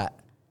sat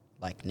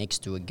like next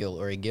to a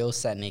girl, or a girl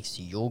sat next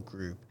to your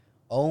group,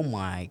 oh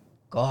my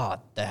God,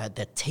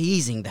 the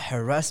teasing, the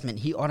harassment,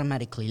 he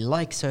automatically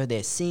likes her,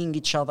 they're seeing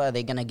each other,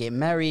 they're going to get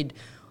married.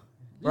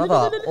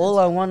 Brother, all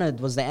I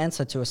wanted was the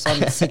answer to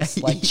assignment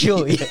 6, like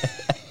Chewy.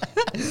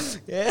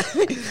 Yeah.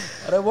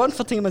 I don't want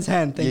Fatima's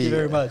hand, thank you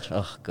very much.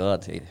 Oh,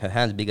 God, her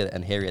hand's bigger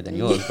and hairier than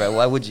yours, bro.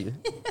 Why would you?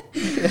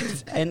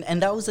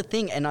 And that was the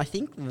thing, and I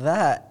think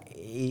that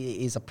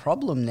is a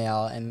problem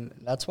now, and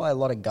that's why a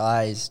lot of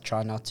guys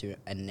try not to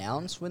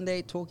announce when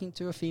they're talking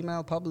to a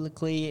female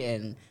publicly,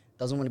 and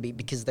doesn't want to be,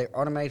 because they're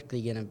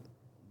automatically going to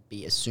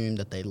be assumed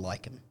that they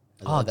like him,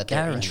 that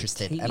they're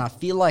interested. And I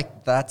feel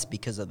like that's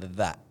because of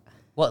that.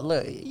 Well,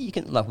 look, you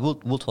can, like,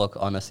 we'll talk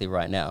honestly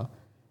right now,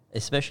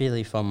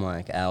 especially from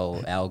like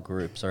our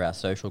groups or our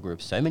social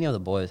groups. So many of the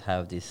boys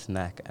have this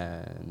knack,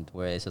 and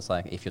where it's just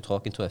like, if you're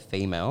talking to a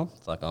female,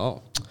 it's like,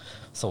 oh,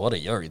 so what are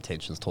your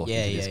intentions talking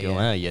to this girl?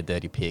 Oh, you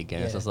dirty pig.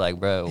 And it's just like,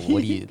 bro,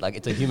 what do you, like,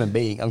 it's a human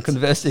being. I'm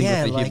conversing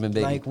with a human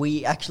being. Like,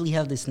 we actually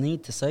have this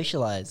need to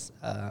socialize.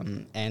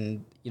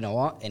 And you know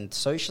what? And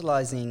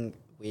socializing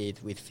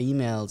with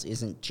females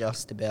isn't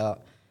just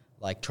about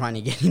like trying to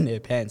get in their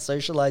pants.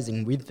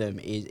 Socializing with them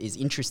is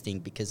interesting,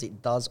 because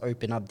it does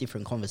open up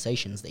different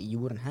conversations that you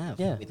wouldn't have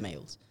with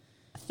males.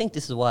 I think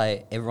this is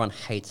why everyone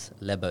hates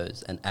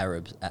Lebos and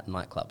Arabs at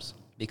nightclubs.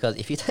 Because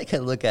if you take a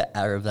look at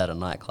Arabs at a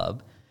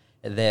nightclub,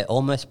 they're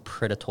almost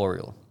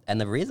predatorial. And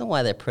the reason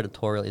why they're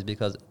predatorial is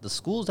because the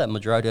schools that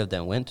majority of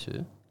them went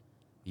to,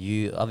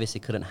 you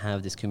obviously couldn't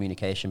have this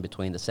communication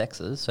between the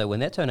sexes. So when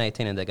they turn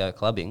 18 and they go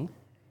clubbing,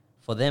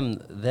 for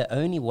them, the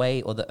only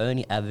way or the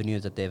only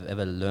avenues that they've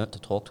ever learnt to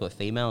talk to a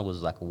female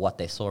was like what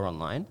they saw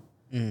online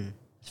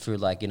through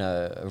like, you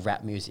know,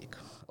 rap music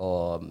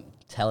or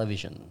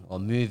television or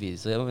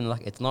movies. I mean,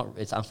 like it's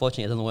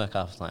unfortunately it doesn't work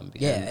half the time.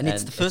 Yeah, and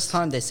it's the first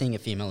time they're seeing a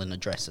female in a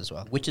dress as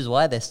well. Which is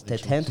why they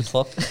tend to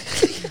talk.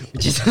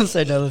 Which is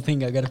also another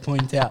thing I got to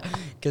point out,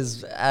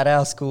 because at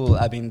our school,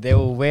 I mean, they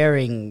were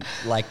wearing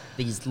like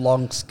these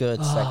long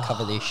skirts that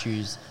cover their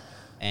shoes,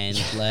 and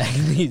like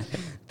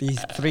these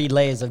 3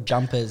 layers of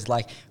jumpers.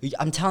 Like,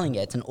 I'm telling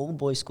you, it's an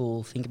all-boys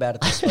school. Think about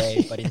it this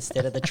way, but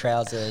instead of the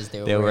trousers,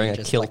 they were wearing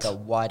just kilt. like a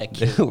wider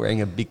kilt. They were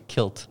wearing a big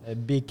kilt. A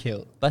big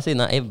kilt. But I say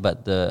not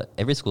every,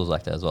 every school's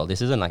like that as well.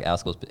 This isn't like our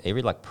schools, but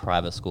every like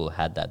private school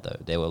had that though.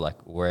 They were like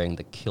wearing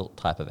the kilt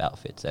type of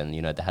outfits, and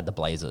you know they had the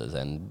blazers,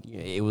 and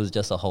it was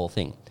just a whole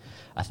thing.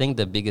 I think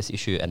the biggest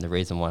issue and the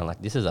reason why,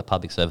 like, this is a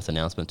public service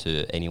announcement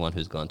to anyone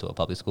who's gone to a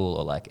public school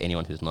or like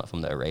anyone who's not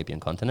from the Arabian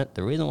continent.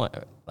 The reason why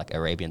like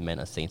Arabian men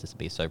are seen to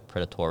be so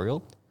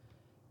predatorial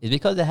is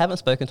because they haven't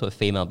spoken to a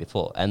female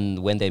before,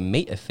 and when they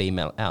meet a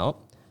female out,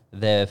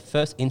 their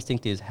first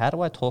instinct is, how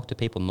do I talk to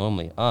people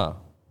normally?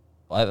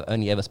 I've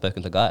only ever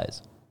spoken to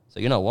guys. So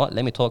you know what?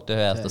 Let me talk to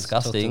her as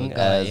disgusting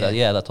as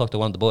I'll talk to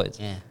one of the boys.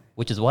 Yeah.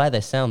 Which is why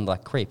they sound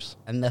like creeps.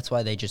 And that's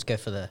why they just go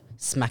for the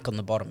smack on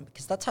the bottom,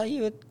 because that's how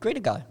you would greet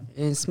a guy,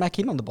 and smack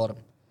him on the bottom.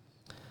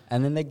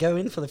 And then they go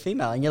in for the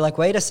female, and you're like,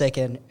 wait a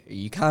second,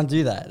 you can't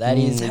do that. That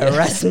is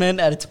harassment,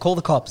 and it's call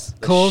the cops.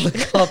 Call the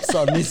cops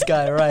on this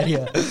guy right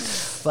here.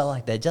 But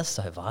like, they're just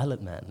so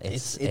violent, man.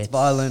 It's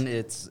violent.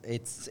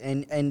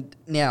 And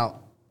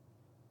now,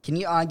 can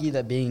you argue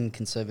that being in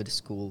conservative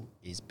school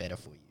is better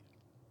for you?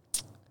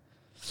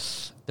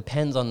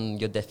 Depends on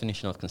your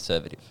definition of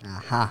conservative.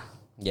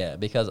 Yeah,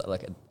 because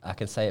like I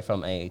can say it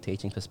from a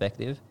teaching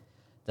perspective,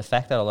 the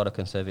fact that a lot of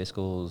conservative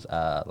schools,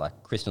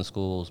 like Christian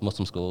schools,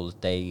 Muslim schools,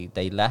 they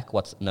lack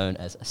what's known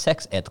as a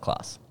sex ed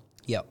class.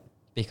 Yep.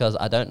 Because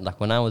I don't, like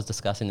when I was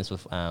discussing this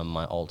with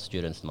my old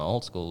students in my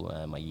old school,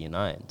 my year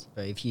 9s.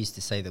 But if you used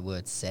to say the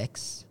word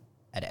sex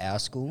at our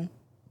school.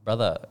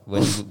 Brother,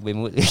 when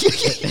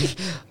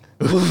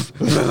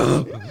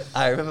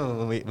I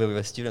remember when we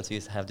were students, we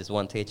used to have this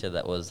one teacher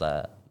that was,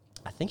 I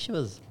think she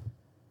was,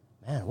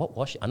 man, what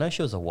was she? I know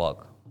she was a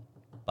WOG,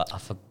 but I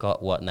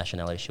forgot what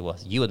nationality she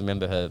was. You would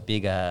remember her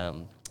big... I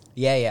know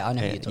who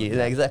you're talking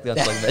about. Exactly what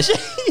I'm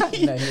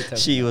talking about.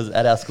 She was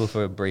at our school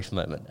for a brief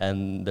moment.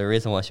 And the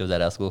reason why she was at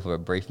our school for a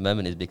brief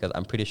moment is because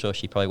I'm pretty sure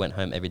she probably went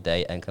home every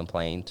day and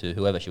complained to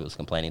whoever she was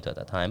complaining to at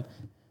that time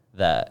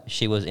that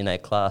she was in a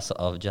class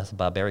of just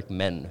barbaric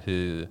men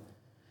who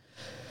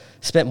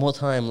spent more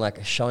time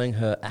like showing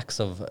her acts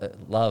of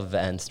love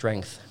and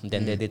strength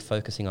than they did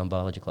focusing on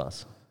biology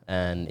class.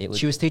 And it was...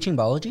 She was teaching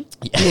biology?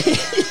 Yeah.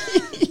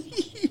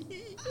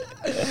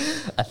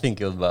 I think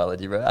it was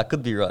biology, bro. I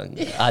could be wrong.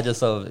 I just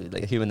saw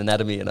like human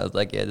anatomy and I was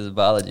like, yeah, this is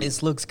biology.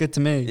 This looks good to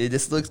me. It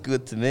just looks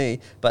good to me.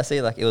 But I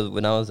say like it was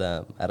when I was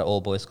at an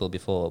all-boys school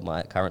before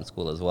my current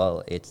school as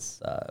well.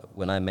 It's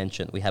when I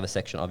mentioned, we have a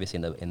section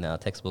obviously in our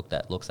textbook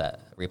that looks at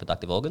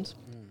reproductive organs.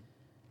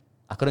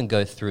 I couldn't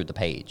go through the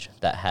page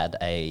that had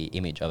a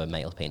image of a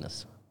male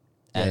penis.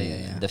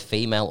 And the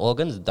female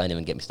organs, don't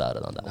even get me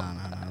started on that one.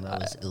 No, that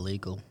was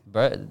illegal.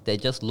 Bro, they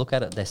just look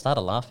at it, they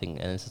started laughing,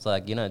 and it's just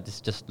like, you know,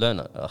 just learn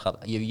it.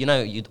 You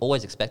know, you'd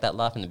always expect that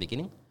laugh in the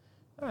beginning.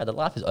 All right, the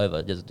laugh is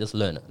over, just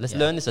learn it. Let's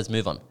learn this, let's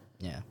move on.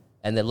 Yeah.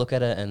 And they look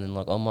at it and then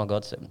like, oh my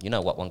God, so you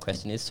know what one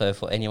question is? So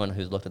for anyone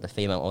who's looked at the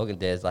female organ,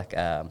 there's like,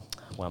 why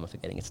am I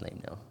forgetting its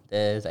name now?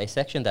 There's a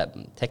section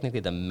that technically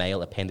the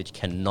male appendage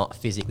cannot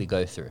physically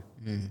go through.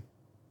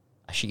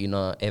 I shit you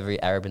not,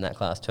 every Arab in that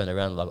class turned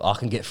around like, I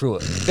can get through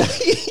it.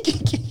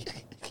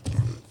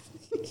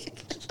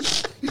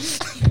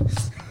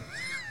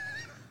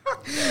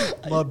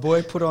 My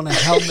boy put on a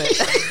helmet.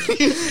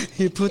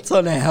 He puts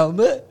on a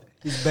helmet,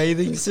 his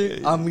bathing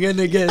suit. I'm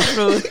gonna get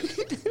through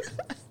it.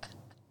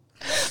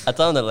 I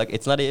tell them that like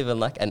it's not even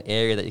like an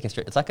area that you can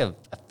stretch. It's like a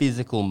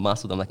physical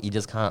muscle. I'm like, you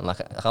just can't. Like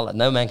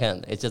no man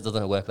can. It just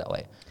doesn't work that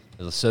way.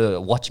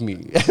 So watch me,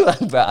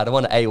 bro. I don't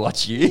want to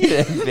watch you.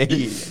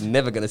 B,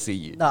 never gonna see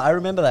you. No, I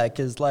remember that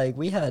because like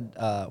we had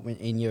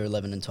in year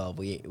 11 and 12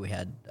 we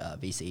had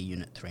VCE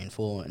unit 3 and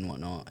 4 and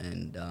whatnot,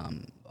 and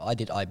I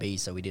did IB,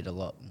 so we did a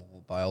lot more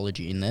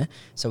biology in there.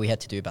 So we had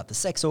to do about the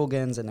sex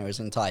organs, and there was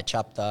an entire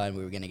chapter, and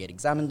we were going to get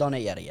examined on it,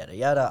 yada yada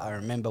yada. I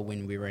remember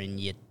when we were in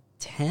year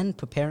 10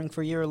 preparing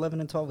for year 11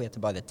 and 12, we had to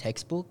buy the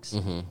textbooks.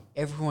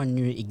 Everyone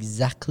knew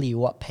exactly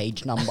what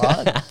page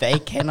number they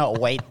cannot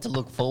wait to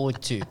look forward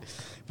to.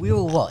 We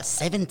were, what,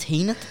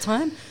 17 at the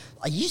time?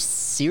 Are you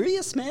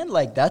serious, man?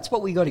 Like, that's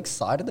what we got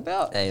excited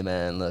about? Hey,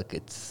 man, look,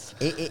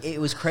 It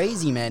was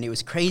crazy, man. It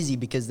was crazy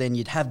because then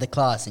you'd have the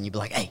class and you'd be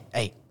like,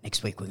 hey,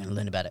 next week we're going to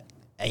learn about it.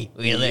 hey,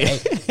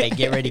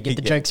 get ready, get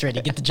the jokes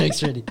ready, get the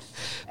jokes ready.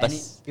 And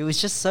But it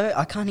was just so,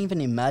 I can't even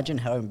imagine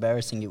how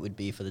embarrassing it would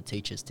be for the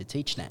teachers to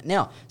teach that.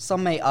 Now,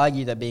 some may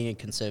argue that being a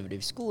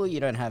conservative school, you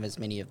don't have as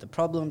many of the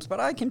problems, but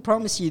I can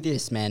promise you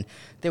this, man,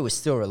 there were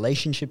still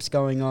relationships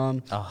going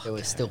on. There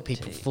were still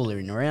people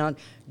fooling around.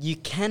 You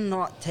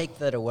cannot take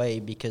that away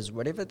because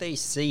whatever they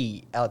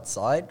see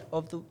outside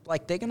of the,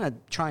 like, they're going to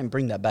try and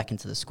bring that back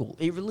into the school.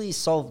 It really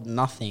solved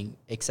nothing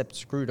except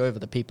screwed over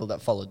the people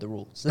that followed the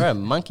rules. Bro,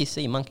 monkey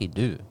see, monkey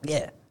do.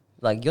 Yeah.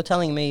 Like, you're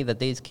telling me that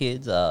these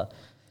kids are,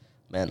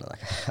 man,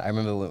 like, I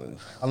remember when,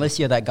 Unless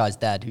you're that guy's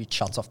dad who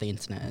shuts off the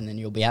internet and then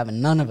you'll be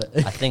having none of it.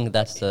 I think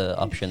that's the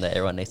option that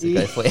everyone needs to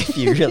go for if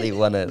you really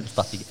want to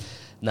stuff.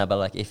 No, but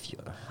like if you,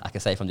 I can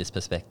say from this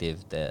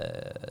perspective,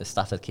 the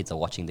stuff that kids are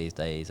watching these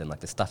days and like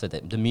the stuff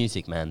that the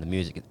music, man, the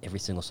music, every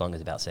single song is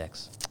about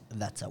sex.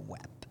 That's a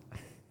WAP.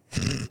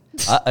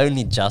 I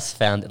only just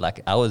found it,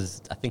 like I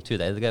think 2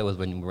 days ago was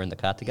when we were in the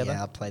car together.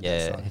 Yeah, I played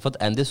that song.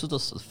 And this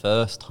was the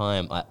first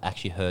time I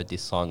actually heard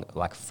this song,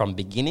 like from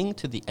beginning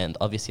to the end.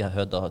 Obviously, I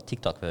heard the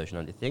TikTok version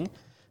of the thing.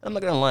 And I'm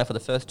not going to lie, for the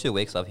first 2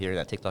 weeks of hearing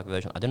that TikTok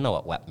version, I didn't know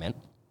what WAP meant.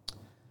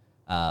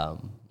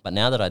 But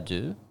now that I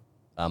do,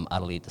 I'm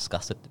utterly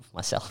disgusted with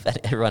myself and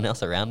everyone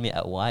else around me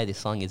at why this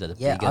song is as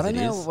big as it is. I don't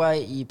know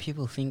why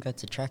people think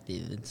that's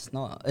attractive. It's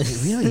not.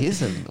 It really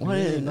isn't. What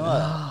really is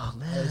not. Oh,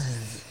 man.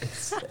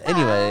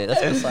 Anyway,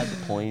 that's beside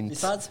the point.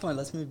 Besides the point,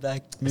 let's move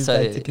back to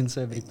the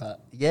conservative part.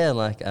 Yeah,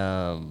 like,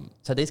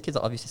 so these kids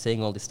are obviously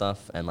seeing all this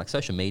stuff and like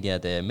social media,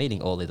 they're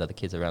meeting all these other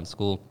kids around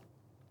school.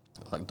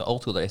 Like the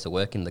old school that I used to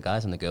work in, the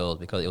guys and the girls,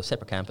 because it was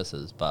separate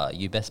campuses, but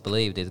you best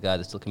believe these guys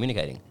are still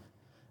communicating.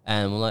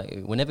 And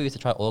like, whenever we used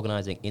to try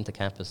organizing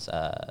inter-campus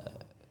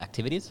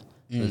activities,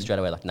 it was straight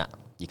away like, nah,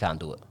 you can't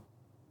do it.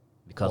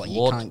 Because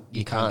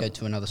you can't go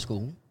to another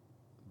school?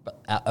 But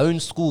our own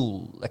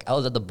school, like I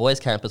was at the boys'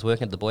 campus,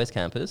 working at the boys'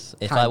 campus.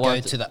 If I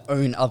want to the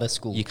own other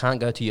school. You can't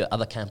go to your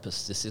other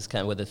campus. This is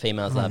kind of where the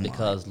females are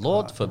because,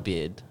 Lord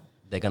forbid,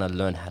 they're going to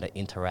learn how to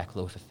interact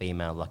with a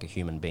female like a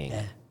human being.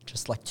 Yeah,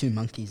 just like two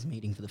monkeys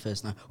meeting for the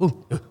first time.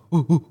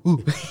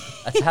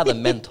 That's how the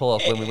men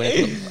talk. When we went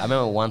I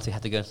remember once we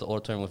had to go into the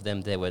auditorium with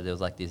them there where there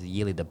was like this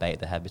yearly debate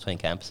they had between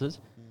campuses.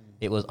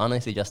 It was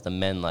honestly just the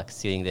men like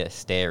sitting there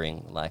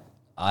staring. Like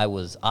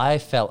I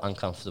felt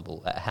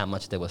uncomfortable at how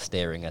much they were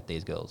staring at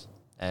these girls.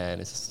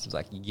 And it's just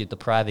like, you're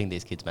depriving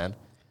these kids, man.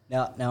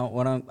 Now,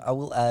 what I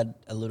will add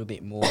a little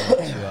bit more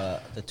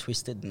to the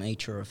twisted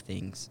nature of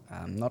things.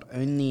 Not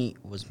only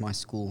was my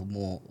school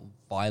more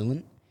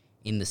violent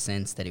in the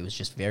sense that it was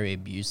just very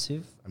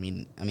abusive. I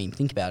mean,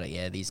 think about it.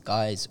 Yeah, these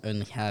guys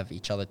only have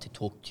each other to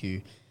talk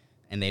to,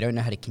 and they don't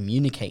know how to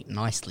communicate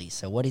nicely.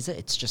 So what is it?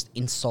 It's just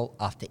insult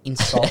after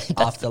insult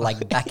after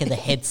like back of the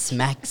head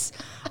smacks.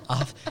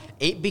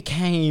 It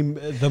became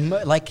thinking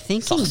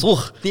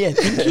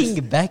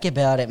back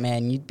about it,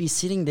 man. You'd be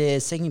sitting there,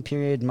 second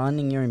period,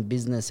 minding your own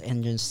business,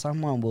 and just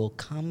someone will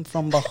come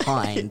from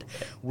behind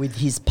with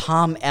his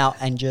palm out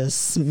and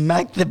just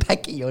smack the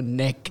back of your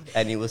neck.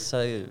 And it was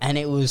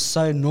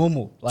so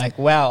normal. Like,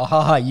 wow,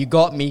 haha, you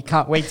got me.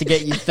 Can't wait to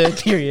get you third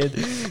period.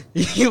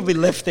 You'll be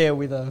left there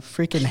with a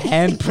freaking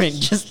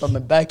handprint just on the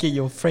back of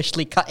your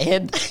freshly cut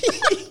head.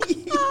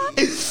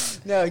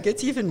 No, it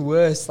gets even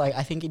worse. Like,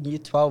 I think in year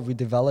 12, we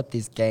developed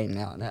this game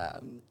now.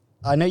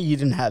 I know you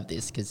didn't have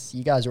this because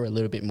you guys were a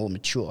little bit more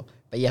mature,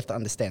 but you have to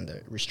understand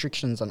the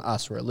restrictions on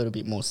us were a little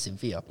bit more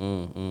severe.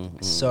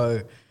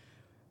 So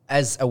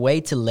as a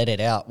way to let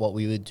it out, what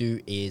we would do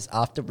is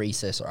after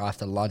recess or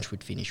after lunch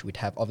would finish, we'd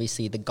have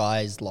obviously the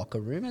guys' locker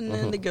room and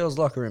then the girls'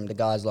 locker room. The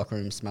guys' locker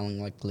room smelling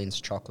like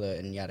Glint's chocolate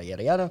and yada,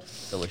 yada, yada.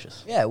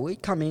 Delicious. Yeah,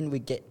 we'd come in,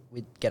 we'd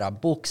get our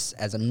books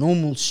as a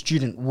normal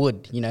student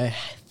would,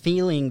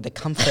 feeling the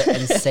comfort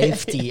and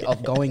safety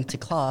of going to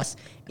class.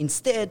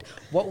 Instead,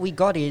 what we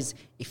got is,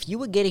 if you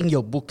were getting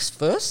your books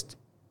first,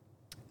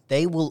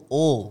 they will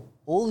all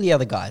the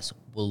other guys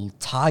will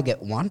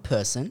target one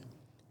person,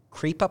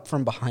 creep up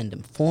from behind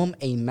them, form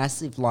a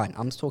massive line.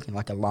 I'm talking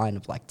like a line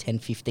of like 10,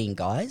 15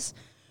 guys.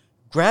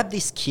 Grab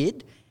this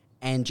kid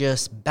and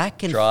just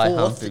back and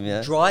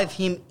forth, drive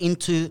him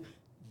into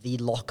the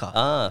locker.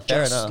 Fair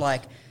enough. Just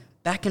like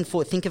back and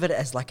forth. Think of it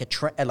as like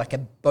a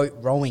boat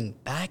rowing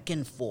back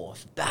and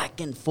forth.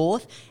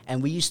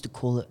 And we used to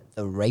call it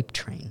the rape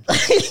train.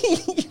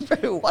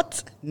 Bro,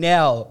 what?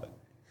 Now,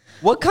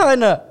 what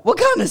kind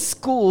of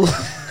school...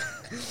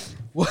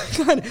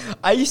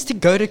 I used to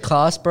go to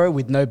class, bro,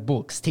 with no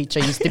books. Teacher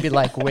used to be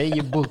like, "Where are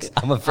your books?"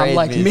 I'm afraid, I'm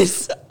like,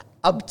 miss,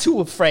 I'm too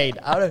afraid.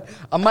 I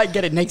might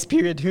get it next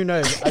period. Who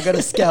knows? I got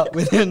to scout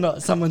whether or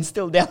not someone's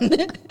still down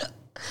there.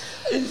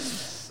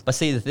 But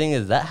see, the thing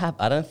is that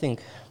I don't think,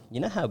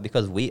 you know how,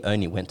 because we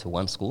only went to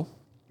one school,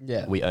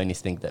 we only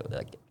think that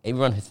like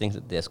everyone who thinks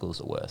that their school's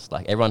the worst.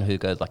 Like everyone who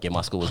goes like, yeah,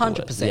 my school was 100%,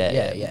 the worst.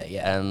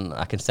 Yeah. And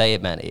I can say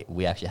it, man,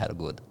 we actually had a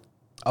good.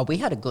 Oh, we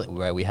had a good.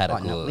 Where we had a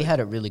good. No, we had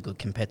it really good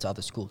compared to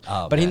other schools.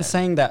 But in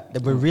saying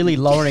that we're really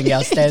lowering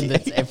our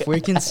standards if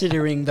we're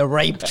considering the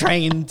rape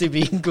train to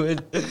be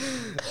good.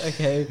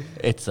 Okay.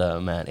 It's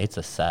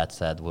a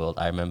sad world.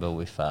 I remember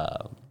with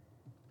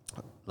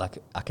like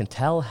I can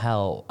tell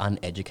how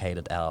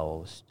uneducated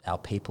our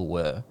people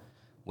were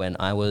when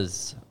I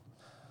was.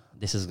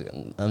 I'm just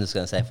going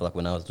to say for like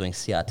when I was doing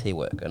CRT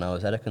work and I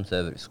was at a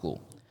conservative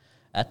school.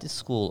 At this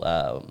school,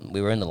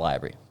 we were in the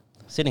library,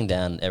 sitting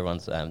down.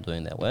 Everyone's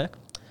doing their work,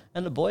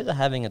 and the boys are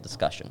having a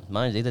discussion.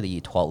 Mind you, these are the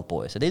year 12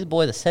 boys. So these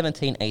boys are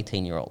 17,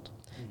 18-year-old.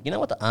 You know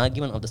what the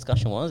argument of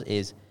discussion was?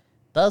 Is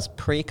does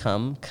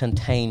pre-cum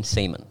contain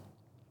semen?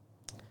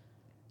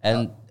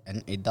 And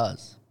it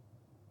does.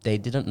 they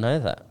didn't know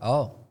that.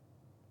 Oh.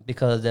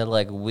 Because they're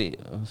like,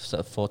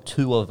 so for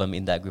two of them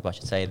in that group, I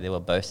should say, they were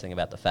boasting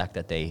about the fact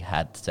that they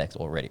had sex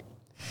already.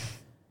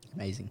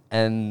 Amazing.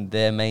 And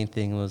their main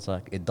thing was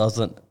like, it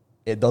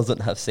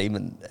doesn't have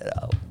semen.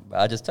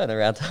 I just turned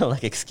around to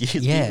like,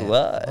 excuse me,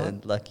 what?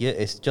 And like, yeah,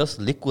 it's just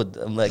liquid.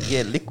 I'm like,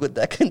 yeah, liquid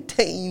that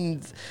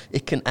contains,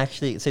 it can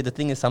actually, see the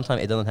thing is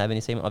sometimes it doesn't have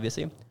any semen,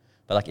 obviously.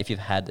 But like if you've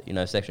had,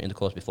 sexual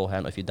intercourse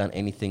beforehand, or if you've done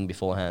anything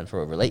beforehand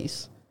for a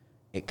release,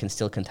 it can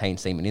still contain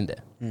semen in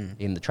there,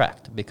 in the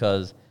tract,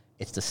 because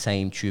it's the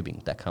same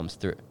tubing that comes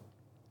through.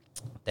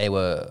 They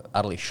were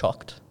utterly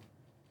shocked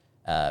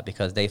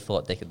because they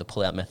thought the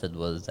pull-out method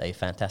was a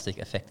fantastic,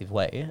 effective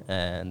way,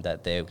 and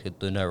that they could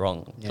do no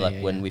wrong. So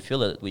when we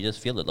feel it, we just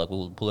feel it. Like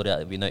we'll pull it out,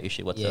 there'll be no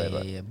issue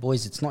whatsoever. Yeah.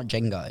 Boys, it's not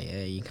Jenga.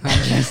 Yeah, you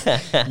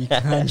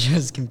can't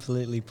just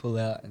completely pull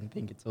out and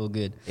think it's all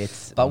good.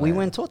 We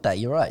weren't taught that.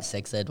 You're right.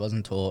 Sex ed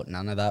wasn't taught.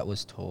 None of that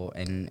was taught.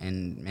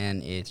 And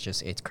man,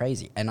 it's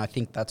crazy. And I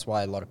think that's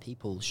why a lot of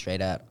people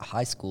straight out of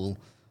high school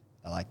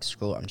are like,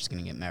 screw it, I'm just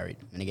going to get married.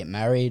 I'm going to get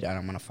married and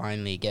I'm going to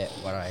finally get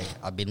what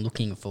I've been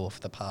looking for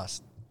the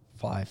past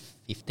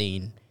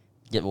 15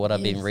 Get what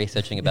I've been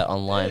researching about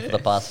online for the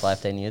past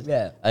 5-10 years.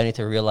 Yeah. Only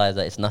to realize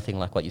that it's nothing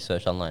like what you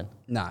searched online.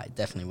 No, it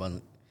definitely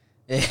wasn't.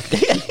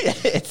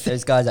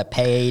 Those guys are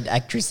paid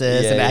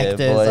actresses and actors.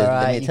 Boys, all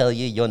right. let me tell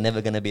you, you're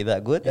never going to be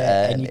that good.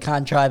 And you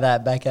can't try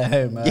that back at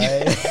home, all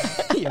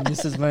right? Your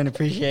missus won't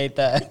appreciate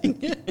that.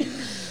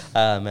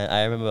 Man,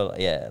 I remember,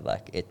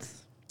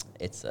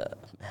 it's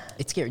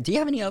scary. Do you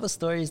have any other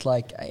stories,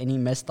 like any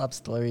messed up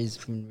stories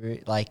from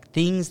like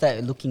things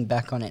that looking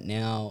back on it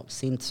now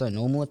seemed so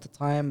normal at the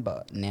time,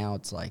 but now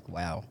it's like,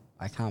 wow,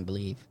 I can't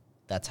believe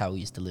that's how we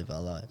used to live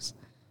our lives.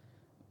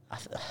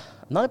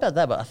 Not about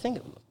that, but I think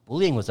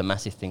bullying was a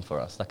massive thing for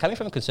us. Like coming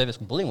from a conservative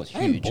school, bullying was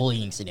huge. And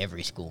bullying's in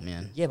every school,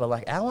 man. Yeah, but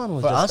like our one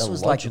was for just us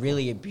was like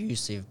really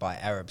abusive by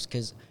Arabs,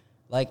 because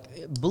like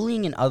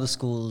bullying in other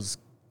schools,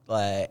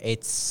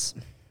 it's,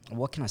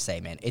 what can I say,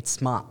 man? It's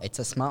smart. It's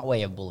a smart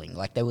way of bullying.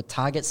 Like they would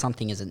target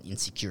something as an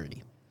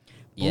insecurity.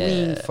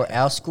 Bullying for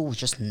our school was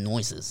just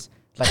noises.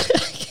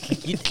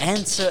 Like you'd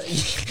answer,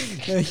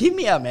 hear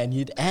me out, man.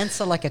 You'd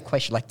answer like a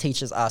question, like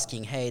teachers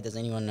asking, "Hey, does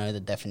anyone know the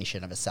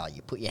definition of a cell?"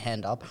 You put your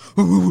hand up,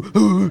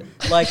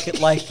 like,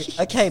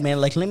 okay, man.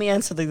 Like, let me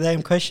answer the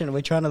damn question.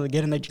 We're trying to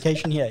get an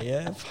education here,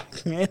 yeah,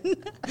 fuck, man.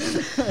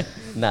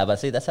 Nah, but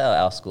see, that's how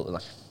our school.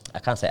 Like, I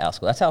can't say our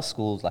school. That's how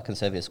schools, like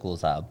conservative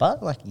schools, are.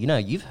 But like,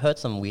 you've heard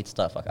some weird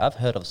stuff. Like I've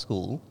heard of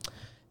school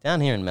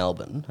down here in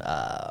Melbourne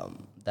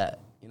that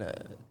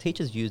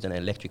teachers used an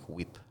electric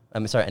whip.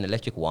 an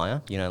electric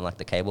wire, like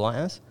the cable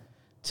wires,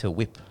 to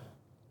whip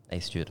a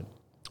student.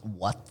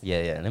 What?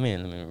 Yeah. Let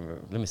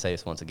me say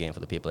this once again for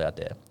the people out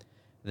there.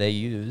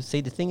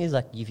 The thing is,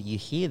 like, if you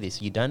hear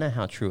this, you don't know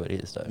how true it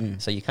is, though.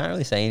 So you can't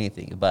really say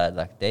anything, but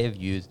like they've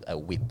used a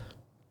whip,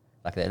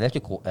 like the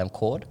electric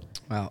cord.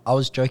 Wow, I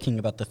was joking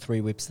about the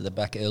 3 whips at the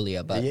back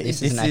earlier, but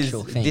this is an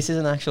actual thing. This is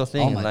an actual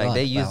thing. Oh my like God.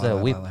 they used a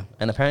whip, Wow.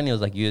 and apparently it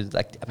was like used.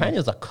 Like apparently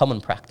it was like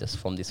common practice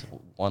from this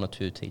 1 or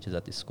 2 teachers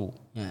at this school.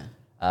 Yeah.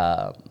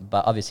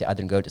 But obviously I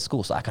didn't go to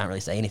school, so I can't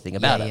really say anything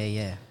about it.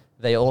 Yeah.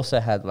 They also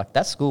had, like,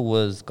 that school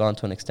was gone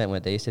to an extent where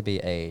there used to be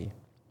they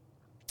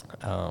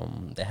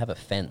have a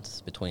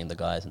fence between the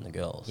guys and the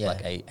girls. Yeah.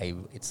 Like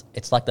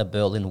it's like the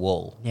Berlin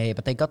Wall. Yeah,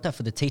 but they got that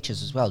for the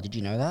teachers as well. Did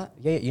you know that?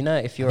 Yeah,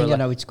 if you're I think I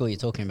know which school you're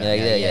talking about.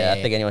 Yeah.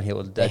 I think anyone here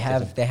will. They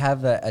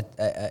have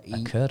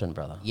a curtain,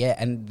 brother. Yeah,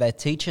 and the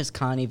teachers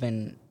can't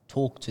even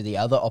talk to the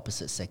other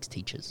opposite sex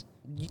teachers.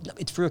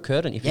 It's through a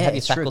curtain. If you have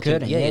your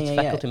faculty,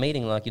 faculty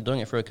meeting, like you're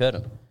doing it through a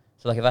curtain.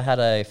 So like if I had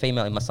a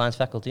female in my science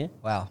faculty,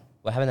 wow,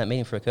 we're having that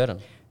meeting through a curtain.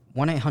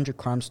 1-800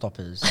 Crime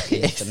Stoppers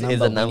is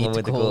the number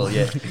with the call.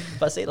 Yeah,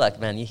 but see, like,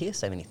 man, you hear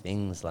so many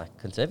things. Like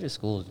conservative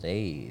schools,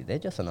 they're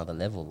just another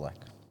level. Like,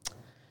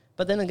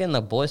 but then again,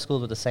 like boys' schools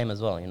were the same as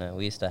well.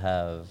 We used to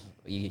have.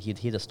 You'd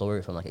hear the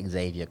story from like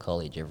Xavier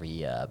College every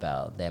year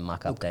about their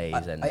muck-up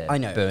days and I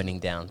know. burning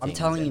down things. I'm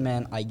telling you,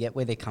 man, I get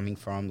where they're coming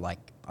from. Like,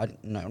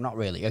 no, not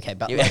really. Okay,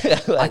 but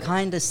I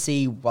kind of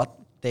see what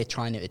they're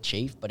trying to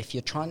achieve. But if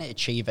you're trying to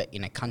achieve it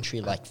in a country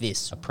like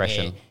this,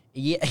 oppression.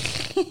 Yeah,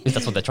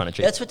 that's what they're trying to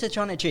achieve. That's what they're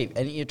trying to achieve,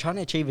 and you're trying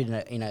to achieve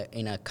it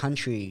in a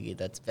country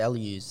that's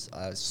values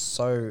are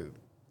so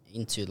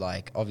into,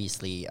 like,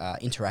 obviously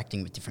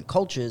interacting with different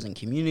cultures and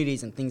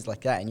communities and things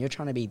like that. And you're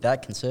trying to be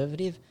that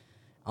conservative.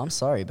 I'm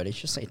sorry, but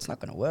it's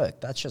not going to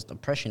work. That's just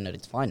oppression at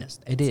its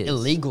finest. It's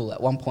illegal at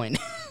one point.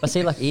 But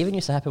see, like, even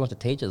used to happen with the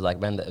teachers, like,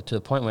 man, to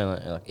the point where,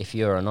 like, if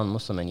you're a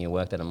non-Muslim and you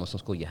worked at a Muslim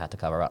school, you had to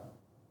cover up.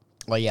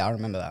 Well, yeah, I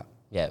remember that.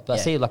 Yeah, but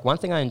Yeah. see, like one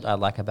thing I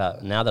like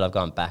about now that I've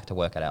gone back to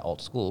work at our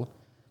old school,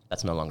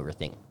 that's no longer a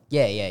thing.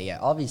 Yeah.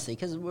 Obviously,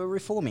 because we're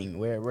reforming,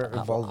 we're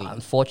evolving.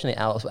 Unfortunately,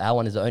 our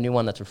one is the only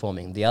one that's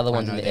reforming. The other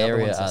ones know, in the the other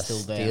area ones are are still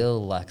still,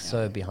 there. like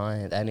so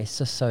behind, and it's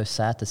just so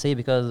sad to see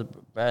because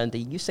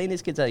you've seen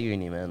these kids at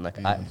uni, man. Like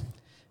I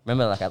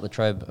remember, like at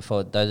Latrobe,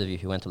 for those of you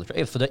who went to Latrobe,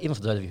 even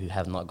for those of you who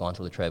have not gone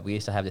to Latrobe, we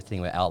used to have this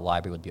thing where our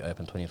library would be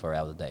open 24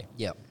 hours a day.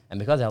 Yep. And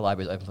because our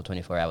library is open for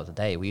 24 hours a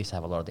day, we used to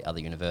have a lot of the other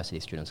university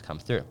students come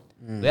through.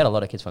 We had a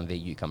lot of kids from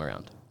VU come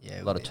around.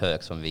 Yeah, A lot we of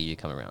Turks from VU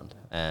come around.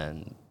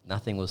 And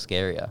nothing was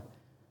scarier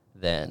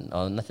than,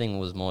 or nothing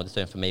was more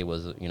disturbing for me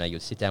was,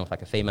 you'd sit down with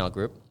like a female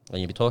group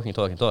and you'd be talking.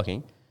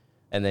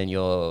 And then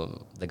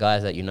the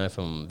guys that you know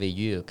from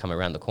VU come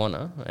around the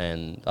corner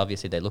and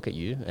obviously they look at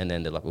you and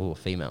then they're like, oh,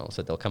 female.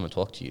 So they'll come and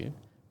talk to you.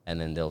 And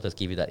then they'll just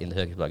give you that in the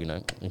Turkish,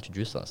 like,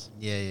 introduce us.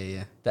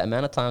 Yeah. The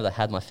amount of times I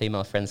had my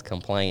female friends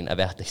complain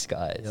about these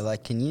guys. You're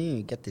like, can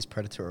you get this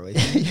predator away?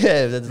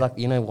 Yeah, it's like,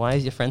 why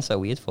is your friend so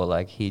weird for?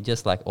 Like, he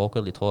just like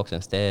awkwardly talks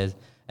and stares.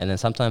 And then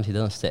sometimes he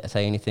doesn't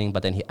say anything,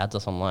 but then he adds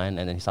us online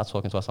and then he starts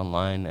talking to us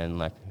online and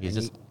like, he's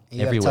just You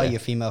gotta everywhere. tell your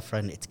female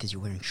friend it's because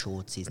you're wearing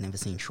shorts. He's never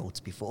seen shorts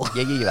before.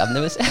 Yeah. I've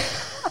never seen.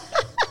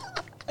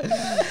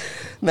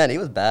 Man, it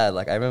was bad.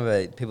 Like I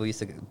remember people used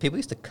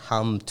to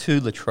come to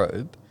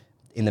Latrobe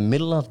in the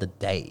middle of the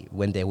day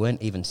when there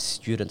weren't even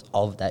students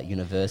of that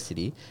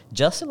university,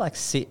 just to like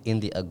sit in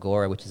the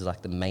Agora, which is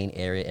like the main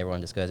area. Everyone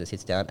just goes and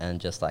sits down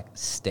and just like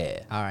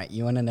stare. All right,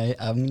 you want to know?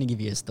 I'm going to give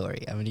you a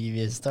story. Give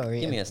me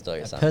a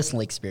story, son.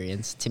 Personal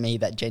experience to me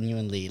that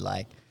genuinely,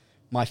 like,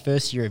 my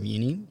first year of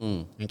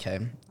uni, okay,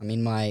 I'm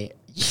in my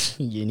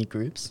uni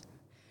groups.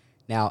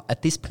 Now,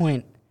 at this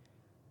point,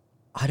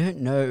 I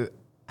don't know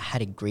how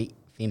to greet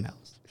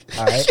females,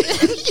 all right?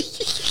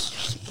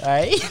 All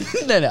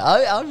right?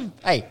 No,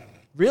 hey,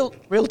 real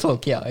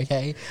talk here,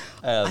 okay?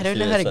 I don't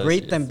know how to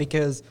greet them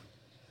because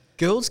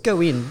girls go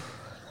in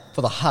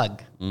for the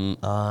hug.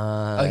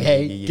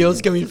 Okay,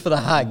 girls go in for the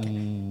hug.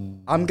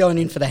 I'm going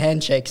in for the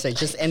handshake, so it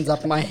just ends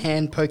up my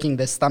hand poking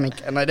their stomach,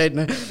 and I don't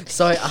know.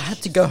 So I had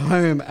to go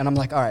home, and I'm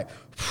like, all right,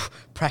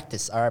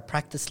 practice. All right,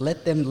 practice.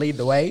 Let them lead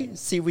the way.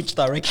 See which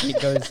direction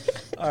it goes.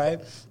 All right,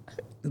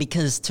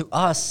 because to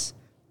us,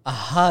 a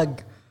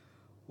hug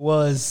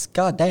was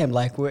goddamn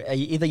like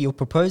either you're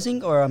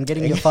proposing or I'm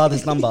getting your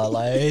father's number.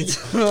 Like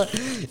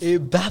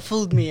it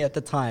baffled me at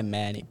the time,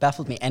 man. It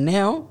baffled me, and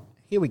now.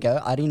 Here we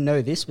go. I didn't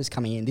know this was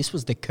coming in. This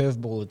was the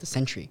curveball of the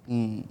century.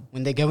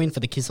 When they go in for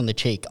the kiss on the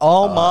cheek.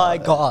 Oh, my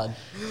God.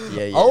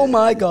 Yeah. Oh,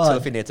 my God. So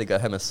if you need to go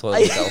home and soil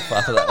yourself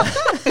after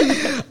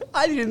that.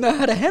 I didn't know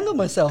how to handle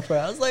myself, bro.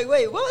 I was like,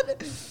 wait, what?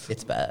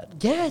 It's bad.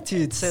 Yeah,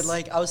 dude. So,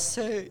 like, I was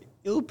so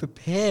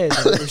ill-prepared.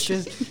 It was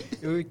just,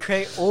 it would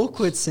create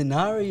awkward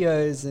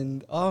scenarios.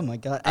 And, oh, my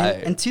God.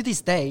 And to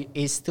this day,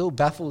 it still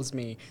baffles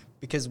me.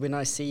 Because when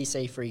I see,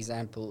 say, for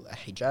example, a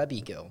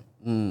hijabi girl.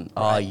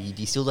 Oh,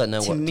 you still don't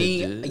know what to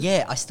do?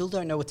 Yeah, I still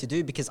don't know what to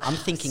do because I'm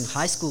thinking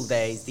high school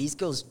days, these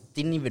girls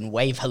didn't even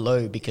wave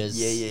hello because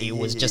it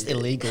was just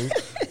illegal,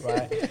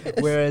 right?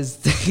 Whereas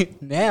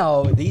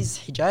now, these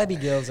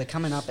hijabi girls are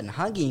coming up and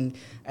hugging,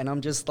 and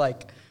I'm just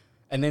like...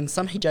 And then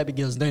some hijabi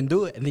girls don't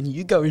do it, and then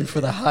you go in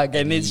for the hug,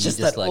 and it's just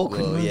that like,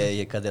 awkward moment. Yeah,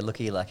 because they're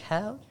looking at you like,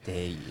 how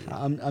dare you?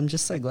 I'm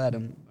just so glad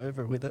I'm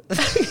over with it.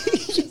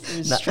 It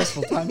was a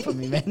stressful time for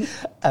me, man.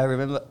 I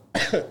remember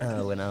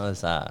when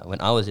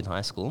I was in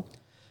high school,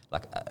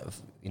 like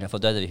for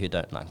those of you who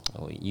don't know,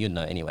 well, you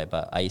know anyway,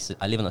 but I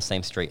live on the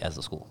same street as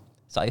the school,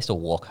 so I used to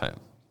walk home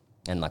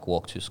and like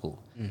walk to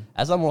school.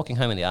 As I'm walking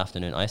home in the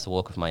afternoon, I used to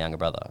walk with my younger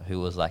brother who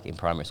was like in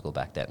primary school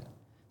back then.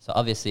 So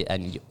obviously,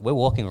 and we're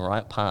walking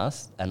right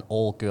past an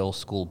all-girls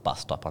school bus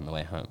stop on the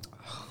way home.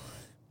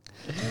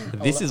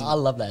 I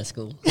love that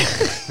school.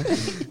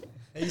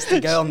 I used to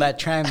go on that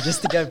tram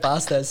just to go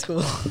past that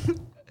school.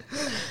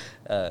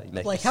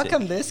 Like, how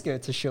come their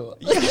skirts are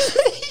short?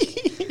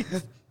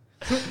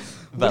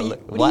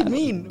 But what do you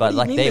mean? But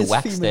like they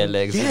wax their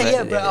legs.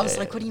 Yeah, bro. I was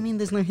like, what do you mean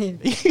there's no hair?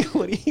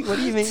 what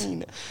do you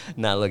mean?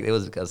 No, look, it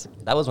was because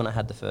that was when I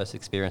had the first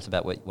experience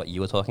about what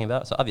you were talking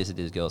about. So obviously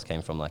these girls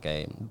came from like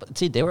but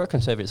see, they were a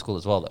conservative school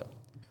as well though.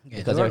 Yeah,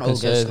 because they're a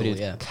conservative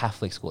school,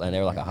 Catholic school and they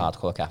were like a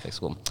hardcore Catholic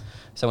school.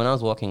 So when I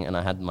was walking and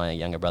I had my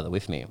younger brother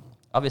with me,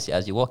 obviously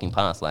as you're walking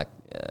past, like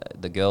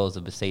the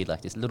girls would see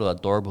like this little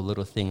adorable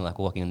little thing like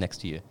walking next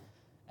to you.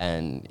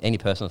 And any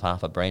person with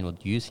half a brain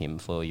would use him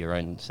for your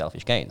own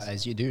selfish gains.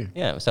 As you do.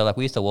 Yeah, so like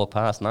we used to walk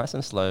past nice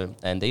and slow,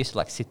 and they used to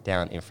like sit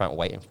down in front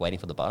waiting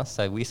for the bus.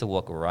 So we used to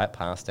walk right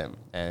past them,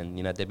 and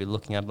they'd be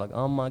looking up like,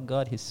 oh my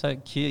God, he's so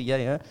cute,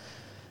 yeah.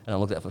 And I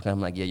looked at them and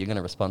I'm like, yeah, you're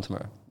gonna respond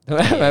tomorrow.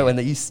 Right when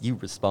you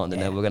respond,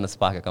 and then we're gonna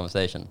spark a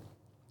conversation.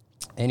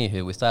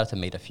 Anywho, we started to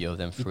meet a few of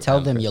them. You tell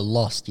them you're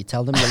lost. You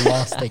tell them you're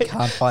lost. They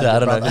can't find I your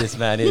don't brother. know who this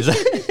man is.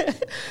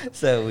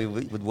 So we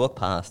would walk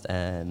past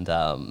and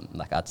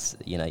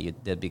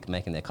they'd be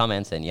making their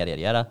comments and yada,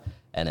 yada, yada.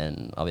 And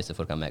then obviously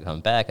Furkan might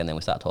come back and then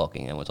we start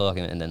talking and we're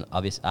talking. And then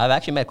obviously I've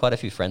actually made quite a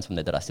few friends from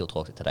there that I still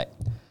talk to today.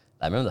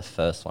 I remember the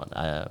first one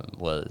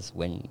was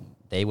when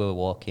they were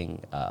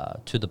walking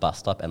to the bus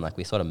stop, and like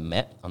we sort of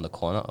met on the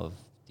corner of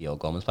the old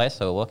Gorman's place.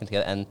 So we're walking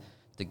together, and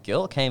the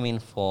girl came in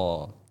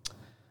for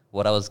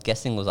what I was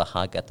guessing was a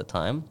hug at the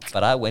time,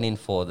 but I went in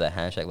for the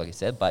handshake, like you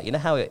said. But you know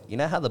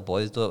how the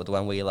boys do it, the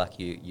one where you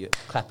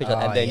clap each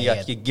other, and then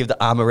you give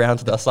the arm around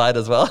to the side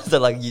as well. So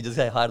like you just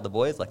say hi to the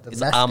boys, like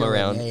it's the arm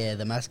around. Yeah,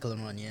 the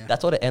masculine one. Yeah,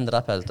 that's what it ended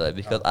up as though,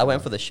 because I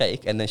went for the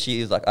shake, and then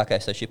she was like, okay,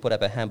 so she put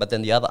up her hand, but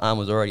then the other arm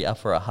was already up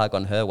for a hug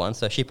on her one,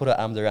 so she put her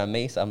arms around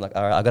me. So I'm like,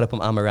 all right, I got to put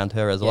my arm around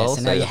her as well.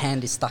 So now your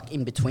hand is stuck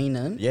in between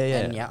them. Yeah, yeah.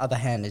 And your other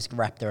hand is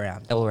wrapped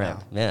around. All around.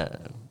 Wow. Yeah,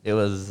 it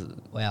was.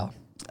 Wow.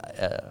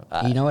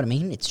 You know what I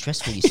mean? It's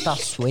stressful. You start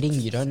sweating.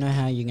 You don't know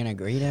how you're gonna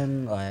greet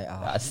him. Like,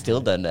 I still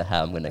don't know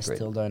how I'm gonna greet.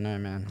 Still don't know,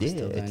 man. Yeah, I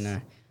still don't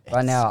know.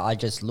 Right now, I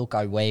just look,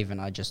 I wave, and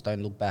I just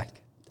don't look back.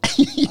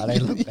 I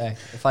don't look back.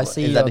 If I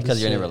see, is that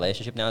because you're in a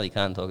relationship now? You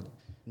can't talk.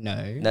 No.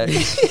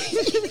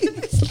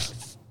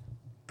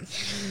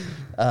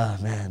 Oh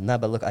man, no.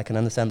 But look, I can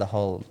understand the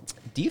whole.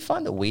 Do you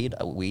find it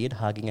weird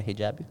hugging a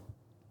hijabi?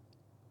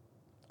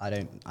 I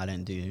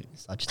don't do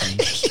such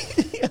things.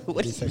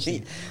 What do you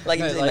mean? Like,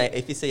 no, like,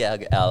 if you see our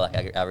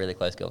really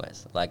close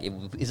girlmates, like,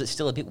 is it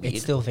still a bit weird?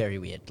 It's still very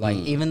weird. Like,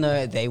 even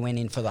though they went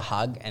in for the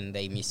hug and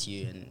they miss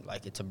you, and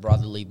like it's a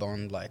brotherly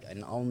bond, like,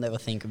 and I'll never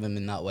think of them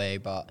in that way,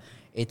 but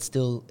it's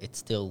still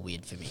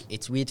weird for me.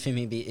 It's weird for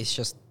me. It's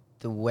just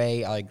the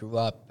way I grew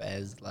up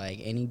as like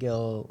any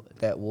girl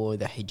that wore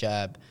the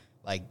hijab.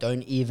 Like,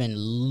 don't even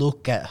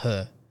look at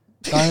her.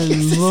 Don't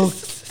look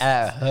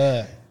at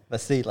her.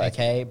 Let's see, like,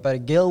 okay, but a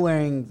girl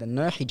wearing the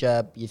no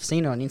hijab, you've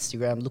seen it on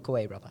Instagram. Look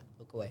away, brother.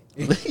 Look away.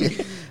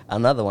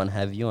 Another one.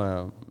 Have you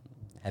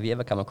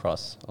ever come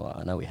across? Well,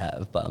 I know we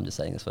have, but I'm just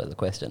saying this for the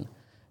question.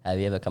 Have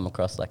you ever come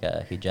across like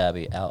a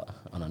hijabi out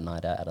on a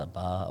night out at a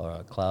bar or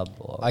a club?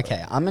 Or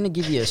okay, I'm gonna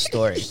give you a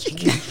story.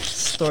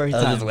 Story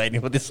time. I was just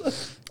waiting for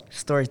this.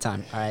 Story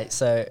time. All right.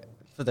 So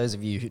for those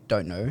of you who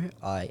don't know,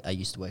 I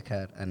used to work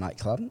at a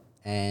nightclub,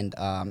 and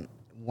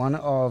one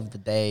of the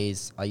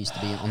days I used to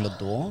be on the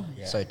door,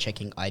 so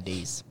checking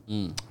IDs.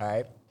 All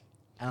right.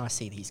 And I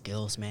see these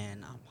girls,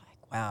 man. I'm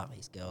like, wow,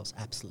 these girls,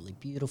 absolutely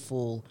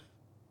beautiful.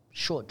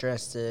 Short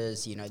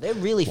dresses, you know, they're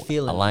really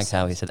feeling I like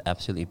how he said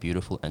absolutely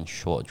beautiful and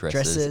short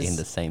dresses in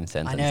the same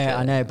sentence.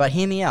 I know. But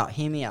hear me out,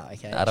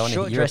 okay? I don't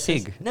want to. You're a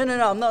pig. No,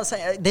 I'm not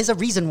saying. There's a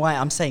reason why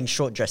I'm saying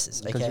short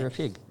dresses, okay? Because you're a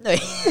pig. No.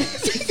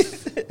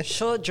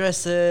 Short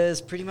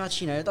dresses, pretty much,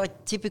 you know,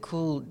 like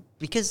typical,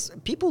 because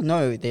people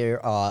know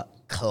there are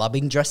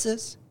clubbing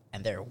dresses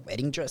and there are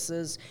wedding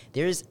dresses.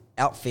 There's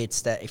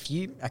outfits that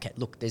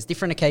there's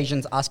different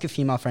occasions. Ask your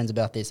female friends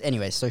about this.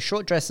 Anyway, so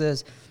short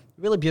dresses,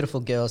 really beautiful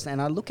girls,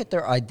 and I look at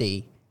their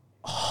ID,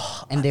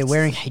 and they're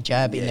wearing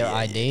hijab in their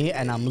ID,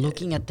 and I'm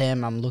looking at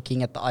them, I'm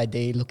looking at the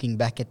ID, looking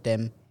back at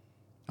them.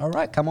 All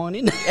right, come on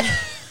in.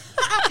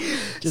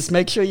 Just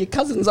make sure your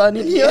cousins aren't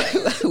in here.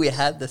 We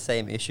had the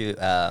same issue.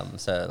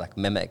 So like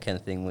Mehmet kind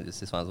of thing with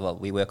this one as well.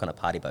 We work on a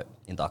party boat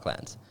in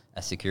Docklands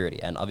as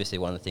security, and obviously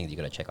one of the things you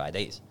got to check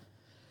IDs.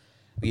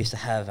 We used to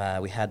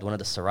have, we had one of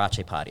the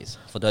Sriracha parties.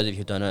 For those of you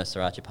who don't know, a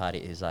Sriracha party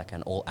is like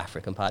an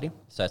all-African party.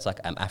 So it's like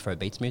Afro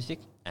beats music,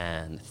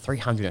 and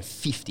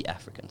 350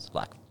 Africans,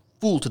 like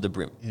full to the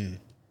brim.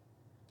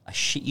 I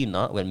shit you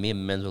not, when me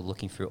and Menz were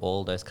looking through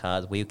all those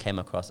cards, we came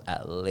across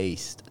at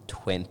least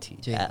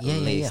 20. At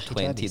least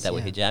 20 that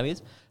were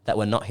hijabis, that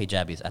were not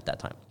hijabis at that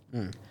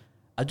time.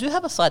 I do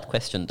have a side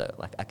question though.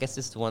 Like, I guess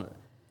this is the one,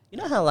 you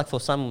know how like for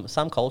some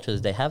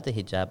cultures, they have the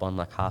hijab on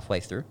like halfway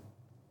through?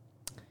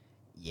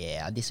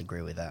 Yeah, I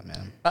disagree with that,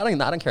 man. I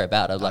don't care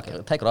about it. Like,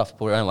 take it off,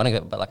 put it on.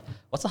 But like,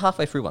 what's the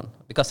halfway through one?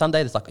 Because some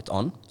days it's like it's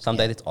on, some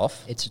days it's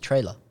off. It's a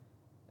trailer.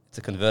 It's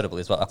a convertible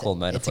is what I call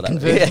motor for that.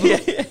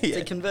 It's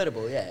a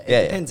convertible, yeah.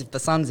 It depends. If the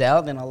sun's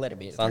out, then I'll let it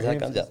be. Sun's out,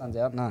 if the sun's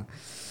out, no.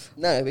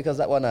 No, because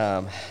that one,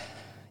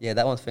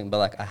 that one's thing. But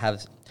like,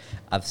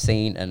 I've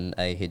seen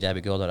a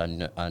hijabi girl that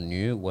I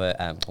knew work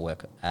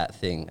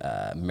at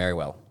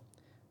Merriwell.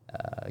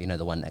 You know,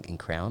 the one in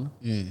Crown.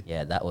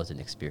 Yeah, that was an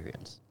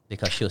experience.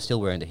 Because she was still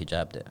wearing the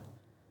hijab there,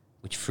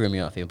 which threw me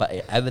off.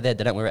 But over there,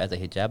 they don't wear it as a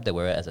hijab; they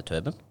wear it as a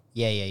turban.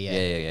 Yeah.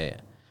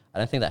 I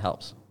don't think that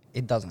helps.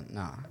 It doesn't.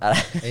 No,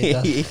 it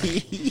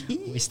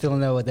doesn't. We still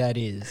know what that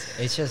is.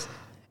 It's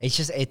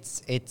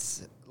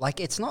like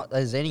it's not.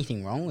 There's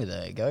anything wrong with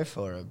it. Go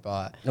for it.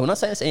 But no, we're not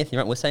saying there's anything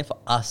wrong. We're saying for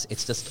us,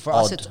 it's just for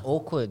odd us. It's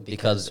awkward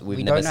because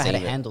we don't know how to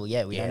handle.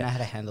 Yeah, we don't know how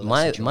to handle.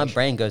 My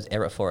brain goes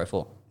error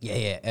 404.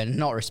 Yeah, and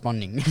not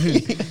responding.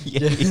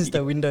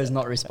 The Windows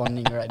not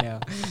responding right now.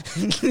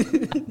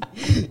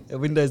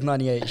 Windows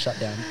 98 shut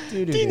down.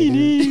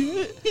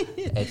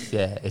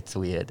 It's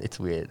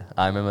weird.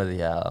 I remember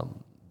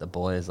the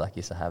boys like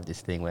used to have this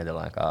thing where they're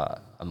like,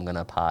 I'm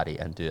gonna party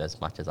and do as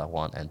much as I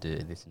want and do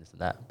this and this and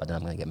that, but then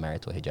I'm gonna get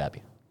married to a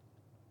hijabi.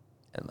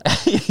 And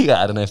like,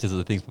 I don't know if this is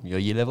a thing from your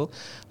year level,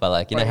 but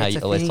like, you know how you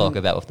always talk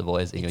about with the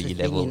boys in your year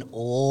level. In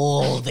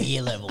all the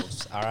year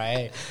levels, all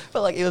right?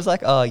 But like, it was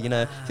like,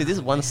 see, this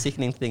is one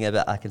sickening thing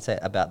I can say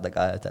about the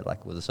guy that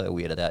like was so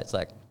weirded out. It's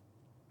like,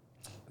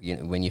 you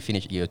know, when you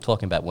finish, you're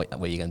talking about what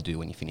you're going to do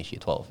when you finish year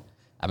 12.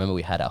 I remember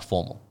we had our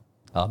formal,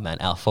 Oh man,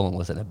 our formal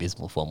was an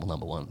abysmal formal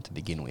number 1 to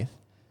begin with.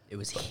 It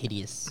was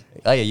hideous.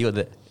 Oh yeah, you were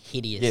the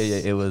Hideous.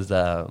 yeah. It was.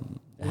 I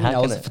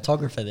was a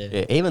photographer there.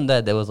 Yeah, even though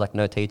there was like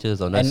no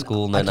teachers or no And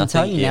school, no I can nothing.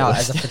 tell you yeah, now, it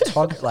was- as a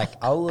photographer, like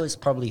I was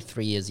probably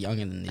 3 years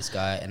younger than this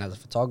guy, and as a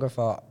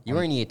photographer, you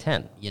were in year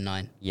 10, year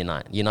 9. year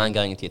 9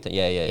 going into year 10.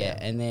 Yeah,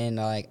 and then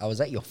like I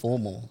was at your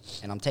formal,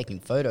 and I'm taking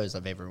photos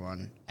of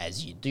everyone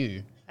as you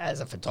do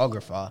as a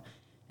photographer,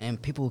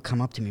 and people would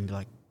come up to me and be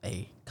like,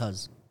 "Hey,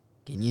 cuz,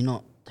 can you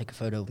not take a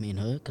photo of me and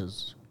her?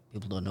 Because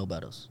people don't know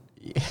about us."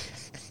 Yeah.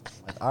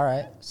 Like, all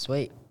right,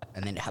 sweet.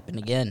 And then it happened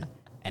again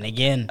and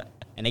again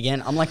and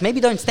again. I'm like, maybe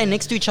don't stand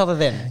next to each other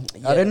then.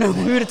 I don't know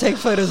who to take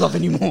photos of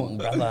anymore.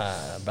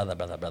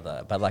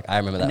 brother. But like I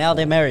remember that. And now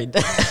they're married.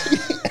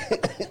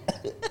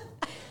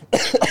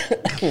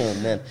 Oh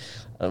man,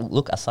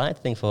 look, a side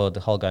thing for the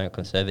whole going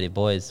conservative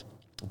boys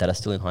that are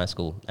still in high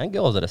school and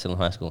girls that are still in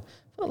high school.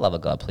 For the love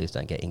of God, please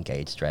don't get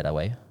engaged straight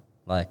away.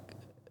 Like,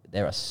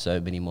 there are so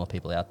many more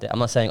people out there. I'm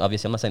not saying the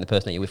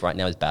person that you're with right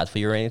now is bad for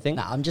you or anything.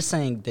 Nah, I'm just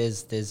saying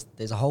there's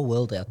a whole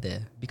world out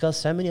there. Because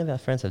so many of our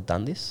friends have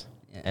done this,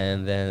 Yeah.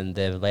 and then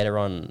they've later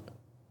on,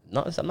 I'm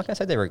not going to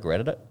say they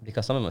regretted it,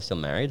 because some of them are still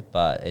married,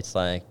 but it's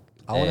like...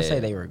 I want to say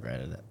they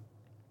regretted it.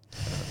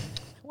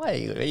 Why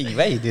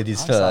you do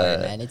this I'm for... sorry,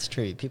 man. It's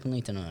true. People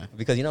need to know.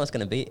 Because you know what's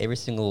going to be? Every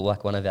single,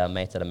 like, one of our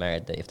mates that are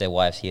married, if their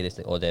wives hear this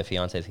or their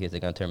fiancés hear this, they're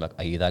going to turn like,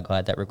 are you that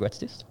guy that regrets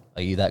this?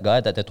 Are you that guy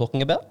that they're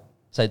talking about?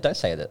 So don't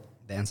say that.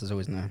 The answer's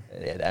always no.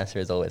 Yeah, the answer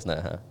is always no,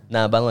 huh?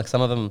 No, but like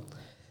some of them,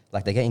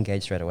 like they get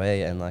engaged straight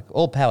away, and like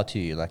all power to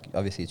you. Like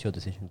obviously it's your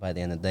decision by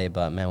the end of the day.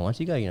 But man, once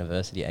you go to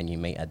university and you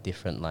meet a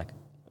different, like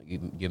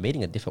you're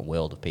meeting a different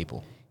world of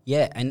people.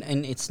 Yeah, and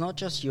it's not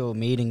just you're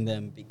meeting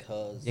them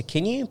because Yeah,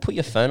 can you put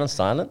your phone on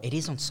silent? it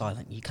is on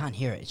silent. You can't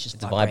hear it. It's just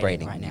It's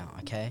vibrating vibrating. right now.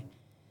 Okay.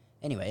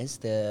 Anyways,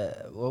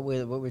 what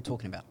we're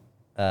talking about.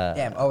 Uh,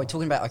 Damn. Oh, we're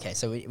talking about, okay,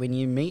 so when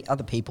you meet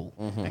other people,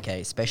 Mm-hmm. okay,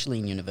 especially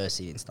in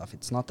university and stuff,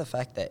 it's not the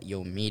fact that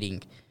you're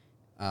meeting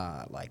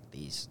like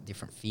these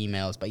different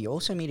females, but you're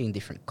also meeting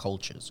different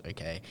cultures,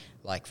 okay?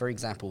 Like, for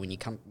example, when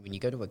you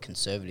go to a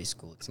conservative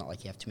school, it's not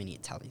like you have too many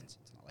Italians.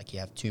 It's not like you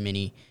have too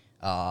many,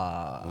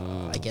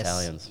 I guess,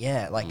 Italians.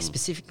 yeah, like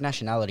specific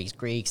nationalities,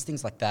 Greeks,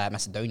 things like that,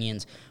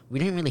 Macedonians. We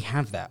don't really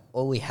have that.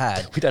 All we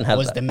had We don't have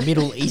was that. the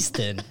Middle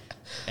Eastern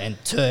and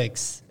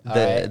Turks.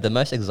 alright? the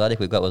most exotic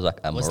we got was like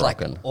a Was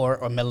Moroccan. like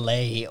or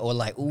Malay or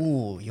like,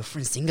 ooh, you're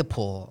from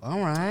Singapore. All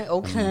right,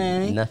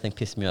 okay. Nothing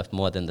pissed me off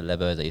more than the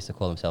lebos that used to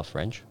call themselves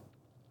French.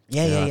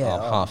 Yeah, You yeah, know, yeah.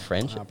 or half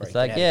French. bro, It's get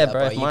like, out yeah, of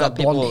bro. here, If You my got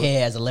blonde people,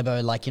 hair as a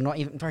lebo, like you're not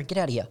even. Bro, get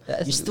out of here.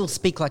 That's- You still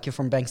speak like you're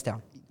from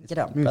Bankstown. Get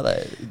out. move.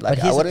 brother, But like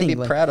I here's the wouldn't thing, be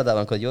like- proud of that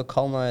one because you're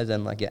colonized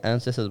and like your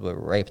ancestors were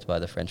raped by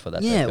the French for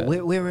that. Yeah, sake,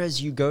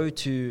 whereas you go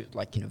to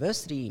like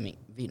university, you meet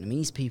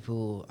Vietnamese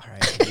people. All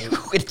right. you meet-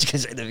 Where did you go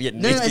say the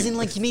Vietnamese? No, as in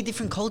like you meet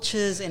different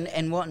cultures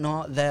and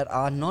whatnot that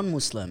are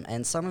non-Muslim,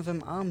 and some of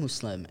them are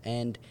Muslim,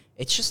 and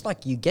it's just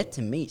like you get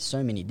to meet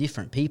so many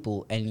different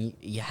people, and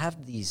you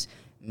have these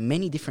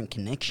many different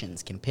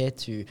connections compared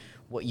to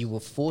what you were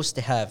forced to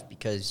have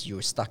because you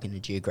were stuck in a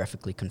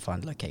geographically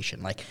confined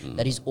location. Like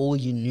that is all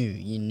you knew.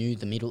 You knew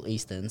the Middle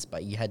Easterns,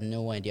 but you had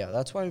no idea.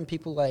 That's why when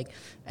people like,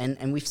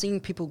 and we've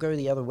seen people go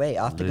the other way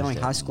after Lose going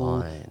their high school.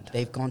 mind.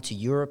 They've gone to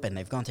Europe and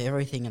they've gone to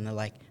everything, and they're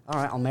like, all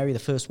right, I'll marry the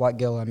first white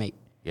girl I meet.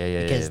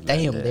 Yeah, Because man,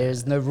 damn, yeah.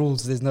 there's no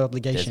rules, there's no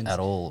obligations at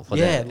all for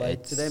yeah, them.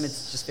 like to them,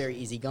 it's just very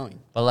easy going.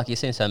 But like you've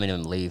seen so many of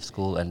them leave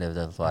school and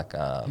they've like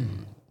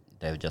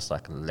they've just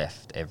like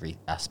left every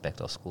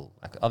aspect of school.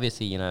 Like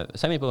obviously, you know,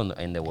 so many people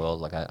in the world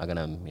like are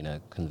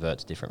gonna convert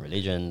to different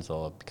religions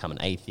or become an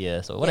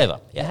atheist or whatever.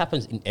 It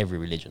happens in every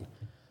religion.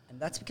 And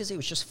that's because it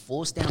was just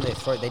forced down their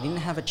throat. They didn't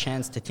have a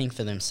chance to think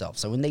for themselves.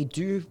 So when they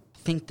do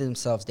think to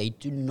themselves, they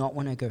do not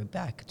want to go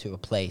back to a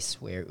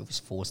place where it was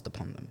forced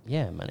upon them.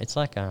 Yeah, man. It's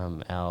like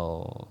an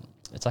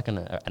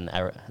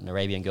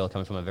Arabian girl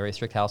coming from a very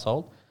strict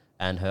household,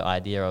 and her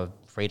idea of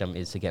freedom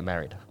is to get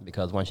married,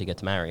 because once she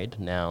gets married,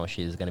 now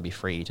she's going to be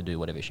free to do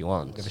whatever she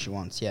wants. Whatever she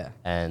wants, yeah.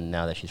 And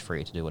now that she's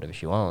free to do whatever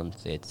she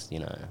wants, it's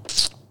going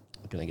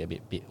to get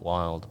a bit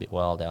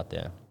wild out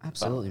there.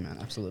 Absolutely, man,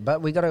 absolutely.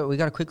 But we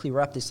gotta quickly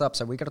wrap this up.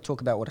 So we gotta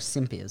talk about what a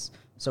simp is.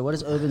 So what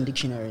does Urban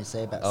Dictionary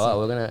say about Oh, simp?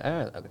 we're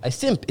gonna. A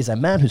simp is a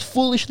man who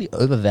foolishly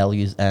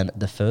overvalues and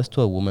defers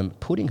to a woman,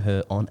 putting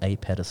her on a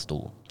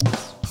pedestal.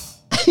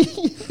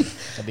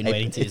 I've been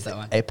waiting to use that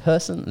one. A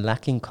person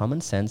lacking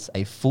common sense,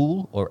 a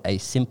fool, or a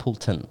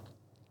simpleton.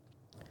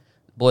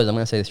 Boys, I'm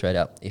gonna say this straight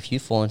out. If you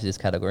fall into this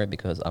category,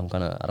 because I don't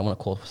want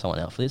to call someone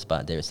out for this,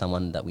 but there is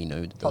someone that we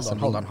know. That does Hold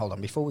something-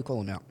 on. Before we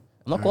call him out.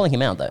 I'm not calling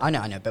him out though. I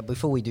know, but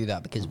before we do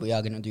that, because we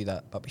are going to do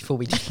that, but before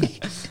we do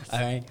that, all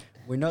right,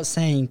 we're not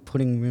saying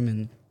putting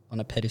women on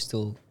a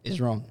pedestal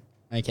is wrong,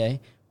 okay?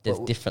 There's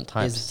What different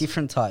types. There's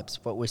different types.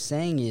 What we're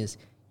saying is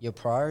you're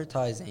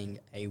prioritizing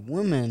a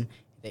woman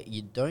that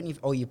you don't even,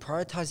 or you're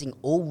prioritizing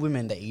all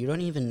women that you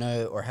don't even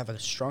know or have a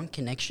strong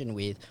connection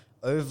with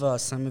over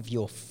some of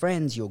your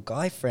friends, your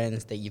guy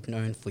friends that you've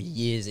known for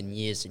years and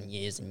years and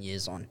years and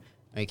years on,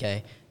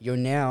 okay? You're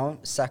now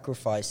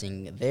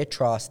sacrificing their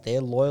trust, their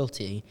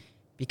loyalty,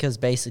 because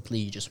basically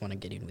you just want to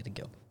get in with a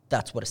girl.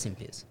 That's what a simp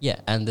is. Yeah,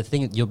 and the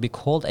thing, you'll be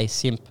called a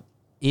simp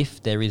if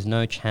there is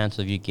no chance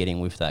of you getting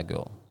with that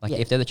girl. Like, Yeah.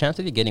 if there's a chance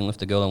of you getting with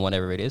the girl and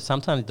whatever it is,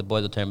 sometimes the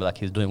boys will turn and be like,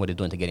 he's doing what he's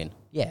doing to get in.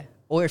 Yeah.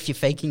 Or if you're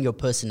faking your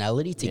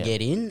personality to Yeah.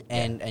 get in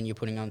and you're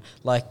putting on,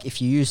 like,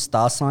 if you use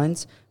star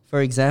signs,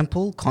 for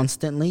example,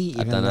 constantly,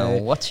 I even don't know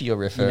though, what you're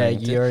referring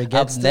to. you're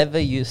against I've it. never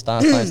used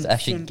star signs to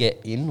actually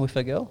get in with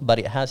a girl, but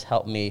it has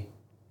helped me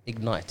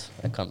ignite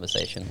a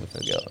conversation with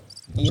a girl.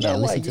 You Yeah, know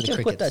listen what? to You the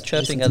can put that crickets.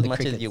 Listen chirping to as the much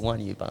as crickets. you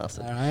want, you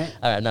bastard. all right,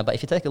 All right, no, but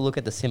if you take a look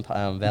at the simp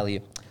value,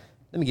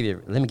 let me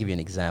give you an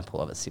example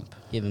of a simp.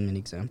 give him an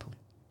example.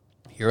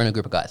 You're in a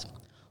group of guys.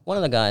 One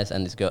of the guys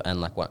and this girl and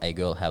like a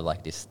girl have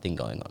like this thing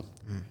going on.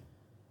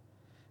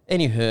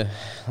 Anywho,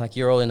 like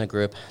you're all in a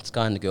group, it's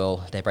guy and the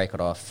girl, they break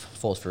it off,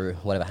 fall through,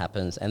 whatever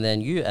happens, and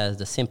then you, as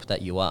the simp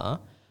that you are,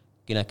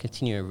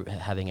 continue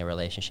having a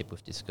relationship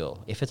with this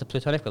girl. If it's a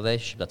platonic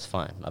relationship, that's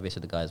fine. Obviously,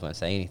 the guys won't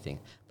say anything.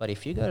 But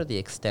if you go to the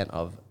extent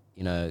of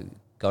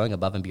going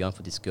above and beyond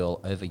for this girl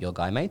over your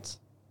guy mates,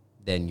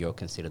 then you're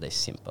considered a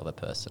simp of a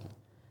person,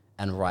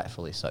 and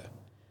rightfully so.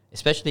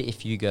 Especially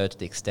if you go to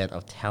the extent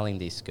of telling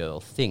this girl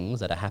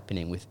things that are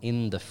happening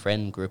within the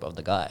friend group of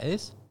the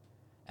guys,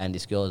 and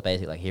this girl is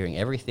basically like hearing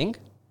everything,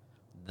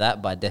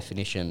 that by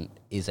definition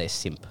is a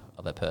simp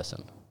of a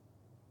person.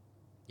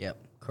 Yep,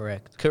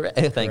 correct. Correct.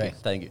 Thank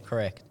you.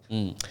 Correct.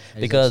 Mm. That is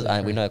Because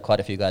absolutely we know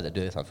quite a few guys that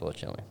do this,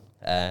 unfortunately,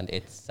 and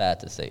it's sad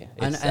to see.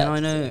 And It's sad I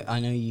to know see. I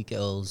know you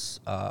girls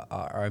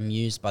are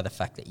amused by the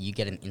fact that you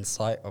get an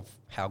insight of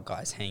how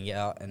guys hang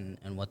out and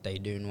what they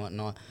do and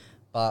whatnot,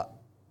 but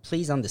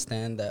please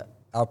understand that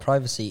our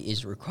privacy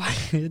is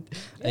required,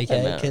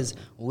 okay? man. Because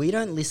we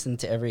don't listen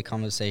to every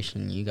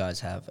conversation you guys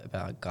have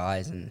about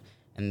guys and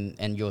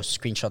your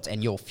screenshots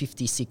and your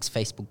 56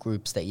 Facebook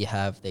groups that you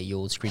have that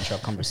you'll screenshot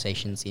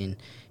conversations in.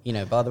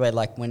 By the way,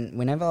 like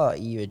whenever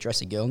you address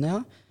a girl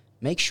now,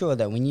 make sure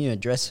that when you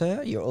address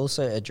her, you're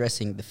also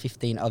addressing the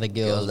 15 other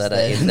girls that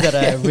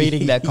are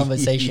reading that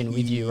conversation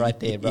with you right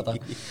there, brother.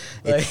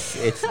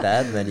 It's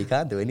bad, man. You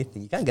can't do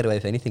anything. You can't get away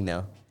with anything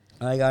now.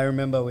 Like I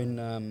remember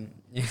when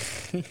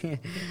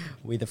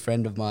with a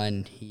friend of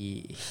mine,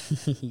 he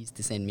used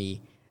to send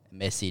me a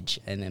message,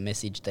 and a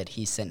message that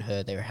he sent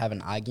her, they were having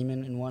an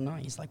argument and whatnot.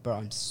 He's like, bro,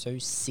 I'm so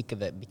sick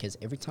of it because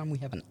every time we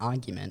have an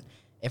argument,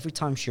 every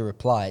time she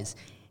replies,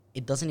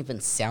 it doesn't even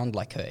sound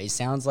like her. It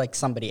sounds like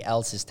somebody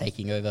else is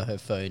taking over her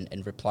phone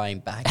and replying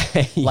back.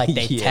 Like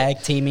they Yeah.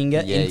 tag teaming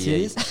it into Yeah.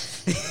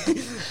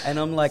 this. And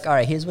I'm like, all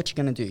right, here's what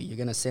you're going to do. You're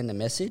going to send a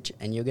message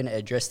and you're going to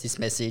address this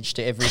message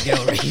to every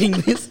girl reading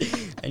this.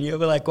 And you'll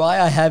be like,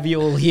 why I have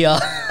you all here?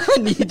 I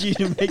need you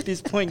to make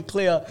this point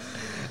clear.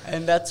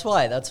 And that's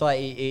why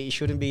it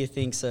shouldn't be a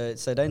thing. So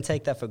don't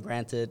take that for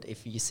granted.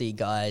 If you see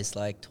guys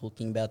like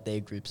talking about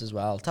their groups as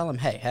well, tell them,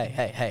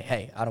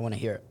 hey, I don't want to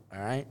hear it. All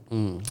right.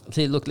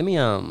 See, look, let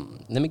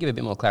me give a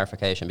bit more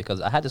clarification,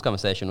 because I had this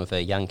conversation with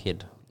a young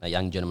kid, a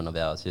young gentleman of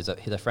ours. He's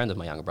a friend of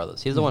my younger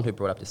brother's. He's the one who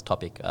brought up this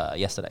topic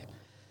yesterday.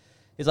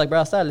 He's like,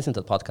 bro, I started listening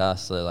to the podcast.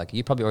 So like,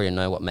 you probably already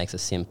know what makes a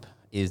simp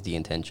is the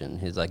intention.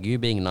 He's like, you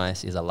being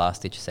nice is a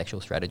last-ditch sexual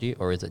strategy,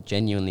 or is it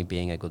genuinely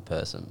being a good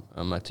person?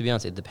 I'm like, to be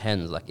honest, it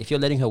depends. Like, if you're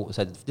letting her,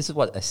 so this is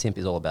what a simp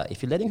is all about.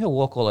 If you're letting her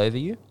walk all over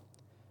you,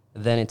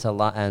 then it's a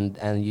lot, and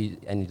you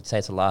say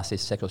it's a last-ditch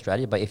sexual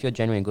strategy. But if you're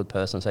genuinely a good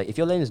person, so if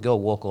you're letting this girl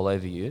walk all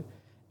over you,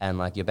 and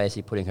like you're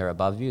basically putting her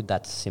above you,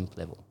 that's simp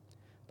level.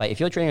 But if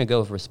you're treating a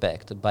girl with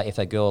respect, but if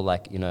a girl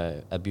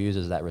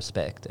abuses that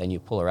respect and you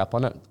pull her up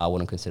on it, I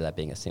wouldn't consider that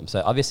being a simp.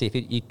 So obviously, if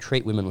you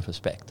treat women with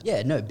respect,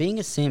 Yeah, no, being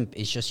a simp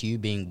is just you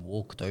being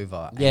walked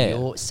over. Yeah. And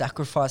you're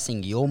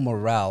sacrificing your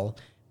morale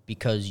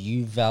because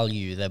you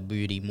value that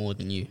booty more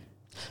than you.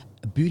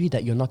 a booty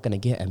that you're not going to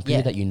get, and booty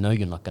Yeah. that you know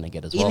you're not going to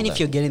get as well. Even if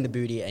you're getting the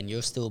booty and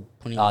you're still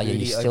putting Oh, the yeah, you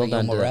booty still over your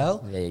don't do that.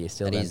 morale. Yeah, you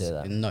still that don't is- do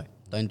that. No,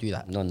 don't do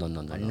that. No.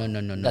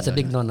 No. That's a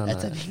big no.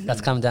 That's a big That's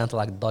come down to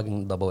like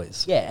dogging the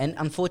boys. Yeah, and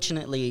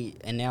unfortunately,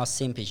 and now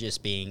simp is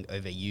just being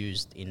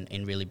overused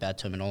in really bad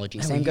terminology.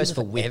 Man, Same we goes use it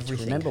for for whipped.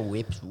 everything. Remember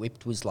whipped?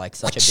 Whipped was like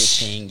such a big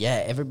thing.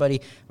 Yeah,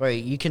 everybody, bro,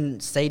 you can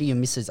say to your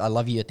missus, I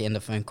love you at the end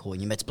of the phone call,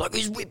 and your mate's like,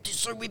 he's whipped, he's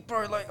so whipped,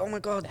 bro. Like, oh my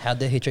God. How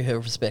dare he treat her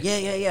with respect?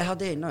 Yeah, how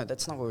dare. No,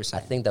 that's not what we're I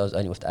saying. think that was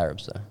only with the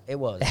Arabs, though. It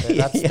was.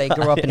 But they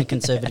grew up in a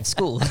conservative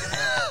school.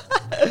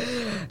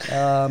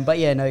 But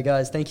yeah, no,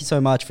 guys, thank you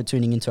so much for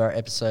tuning into our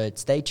episode.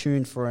 Stay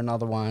tuned for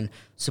another one.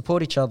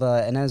 Support each other.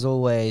 And as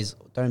always,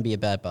 don't be a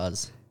bad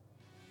buzz.